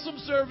was an awesome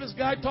service.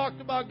 Guy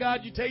talked about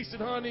God. You tasted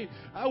honey.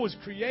 I was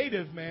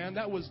creative, man.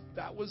 That was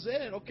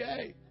it.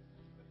 Okay.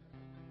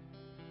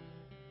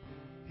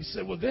 He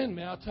said, well, then,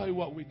 man, I'll tell you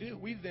what we do.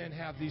 We then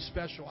have these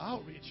special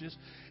outreaches,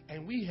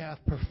 and we have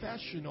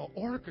professional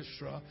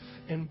orchestra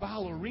and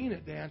ballerina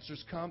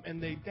dancers come,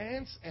 and they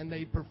dance, and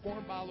they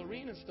perform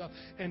ballerina stuff,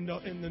 and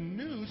the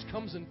news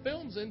comes and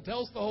films and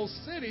tells the whole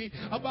city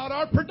about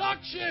our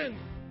production.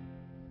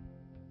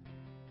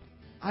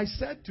 I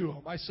said to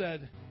him, I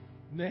said,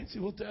 Nancy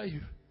will tell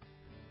you.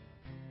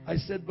 I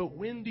said, but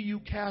when do you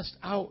cast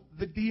out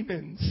the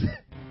demons?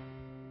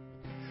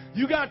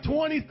 You got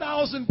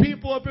 20,000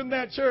 people up in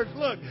that church.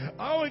 Look,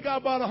 I only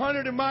got about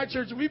 100 in my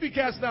church, and we be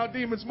casting out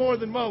demons more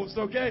than most,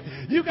 okay?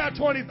 You got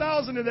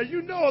 20,000 in there.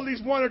 You know at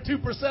least 1 or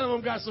 2% of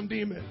them got some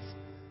demons.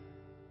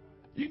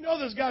 You know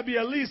there's got to be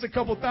at least a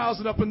couple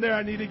thousand up in there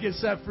I need to get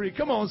set free.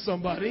 Come on,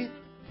 somebody.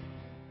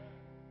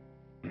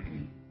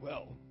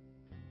 Well,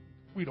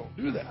 we don't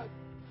do that.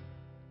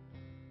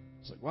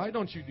 It's like, why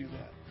don't you do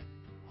that?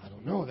 I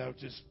don't know. That would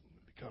just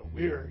be kind of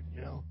weird,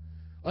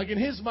 Like in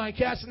his mind,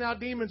 casting out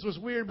demons was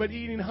weird, but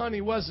eating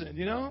honey wasn't,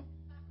 And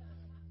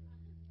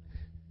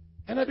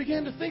I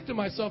began to think to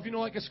myself,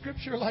 like a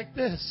scripture like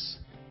this,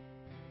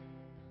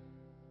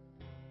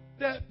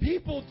 that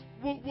people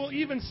will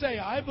even say,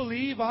 I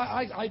believe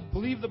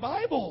the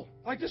Bible.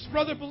 Like this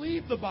brother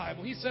believed the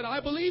Bible. He said, I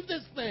believe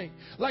this thing.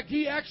 Like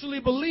he actually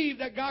believed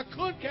that God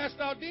could cast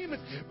out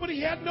demons, but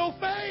he had no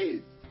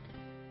faith.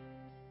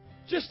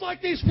 Just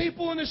like these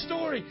people in the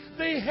story,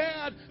 they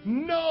had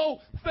no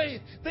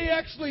faith. They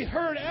actually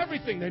heard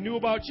everything. They knew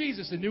about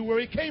Jesus. They knew where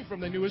he came from.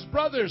 They knew his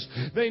brothers.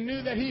 They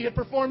knew that he had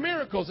performed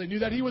miracles. They knew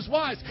that he was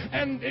wise.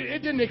 And it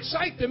didn't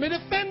excite them. It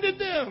offended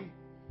them.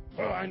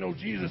 Oh, I know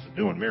Jesus is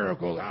doing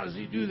miracles. How does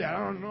he do that? I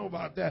don't know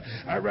about that.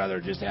 I'd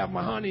rather just have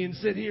my honey and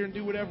sit here and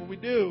do whatever we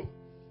do.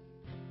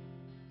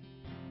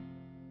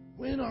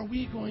 When are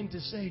we going to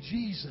say,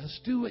 Jesus,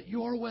 do it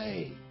your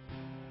way?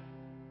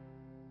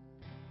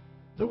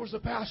 There was a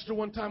pastor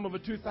one time of a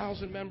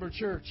 2,000-member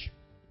church.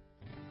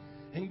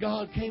 And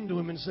God came to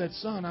him and said,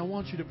 son, I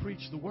want you to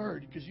preach the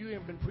Word because you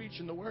haven't been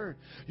preaching the Word.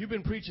 You've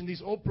been preaching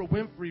these Oprah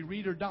Winfrey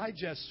Reader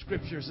Digest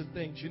scriptures and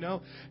things,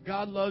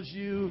 God loves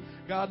you.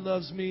 God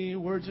loves me.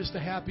 We're just a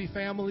happy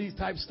family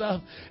type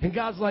stuff. And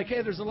God's like,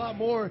 hey, there's a lot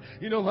more.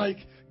 Like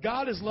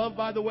God is loved,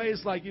 by the way,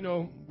 is like,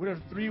 what are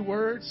 3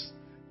 words?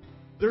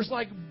 There's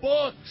like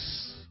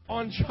books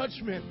on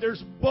judgment.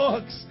 There's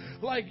books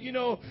like,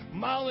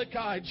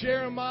 Malachi,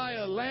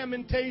 Jeremiah,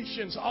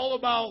 Lamentations, all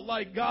about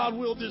like God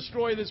will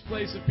destroy this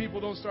place if people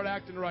don't start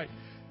acting right.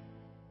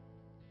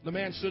 The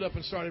man stood up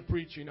and started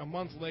preaching. A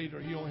month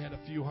later, he only had a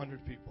few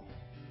hundred people.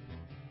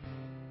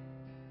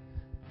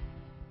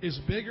 Is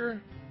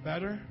bigger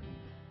better?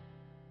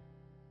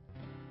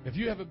 If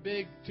you have a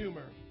big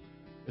tumor,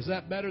 is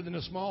that better than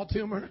a small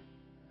tumor?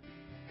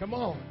 Come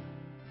on.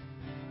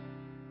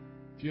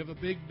 If you have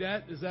a big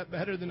debt, is that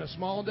better than a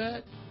small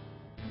debt?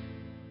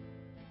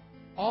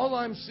 All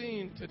I'm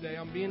seeing today,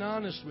 I'm being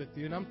honest with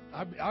you, and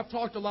I've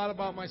talked a lot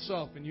about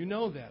myself, and you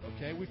know that,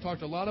 okay? We've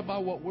talked a lot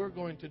about what we're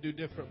going to do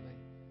differently.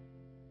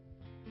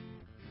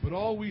 But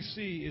all we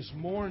see is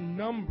more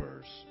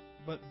numbers,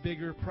 but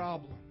bigger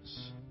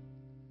problems.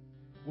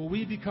 Will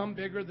we become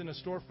bigger than a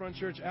storefront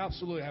church?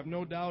 Absolutely. I have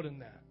no doubt in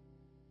that.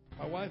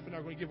 My wife and I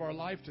are going to give our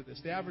life to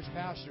this. The average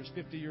pastor is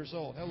 50 years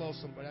old. Hello,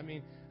 somebody. I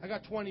mean, I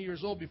got 20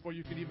 years old before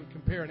you could even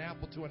compare an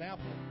apple to an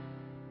apple.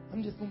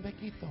 I'm just un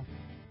bequito.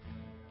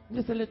 I'm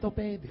just a little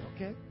baby,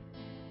 okay?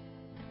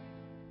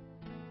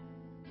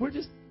 We're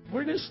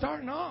just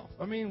starting off.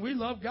 I mean, we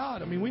love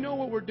God. I mean, we know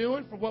what we're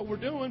doing for what we're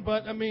doing,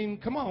 but, I mean,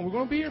 come on. We're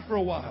going to be here for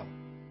a while.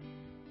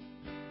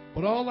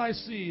 But all I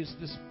see is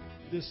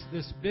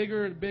this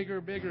bigger and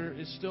bigger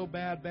is still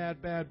bad.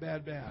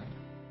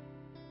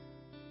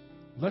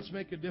 Let's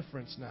make a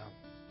difference now.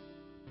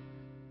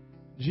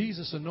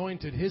 Jesus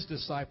anointed his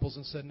disciples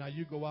and said, now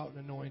you go out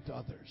and anoint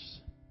others.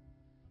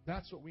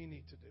 That's what we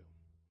need to do.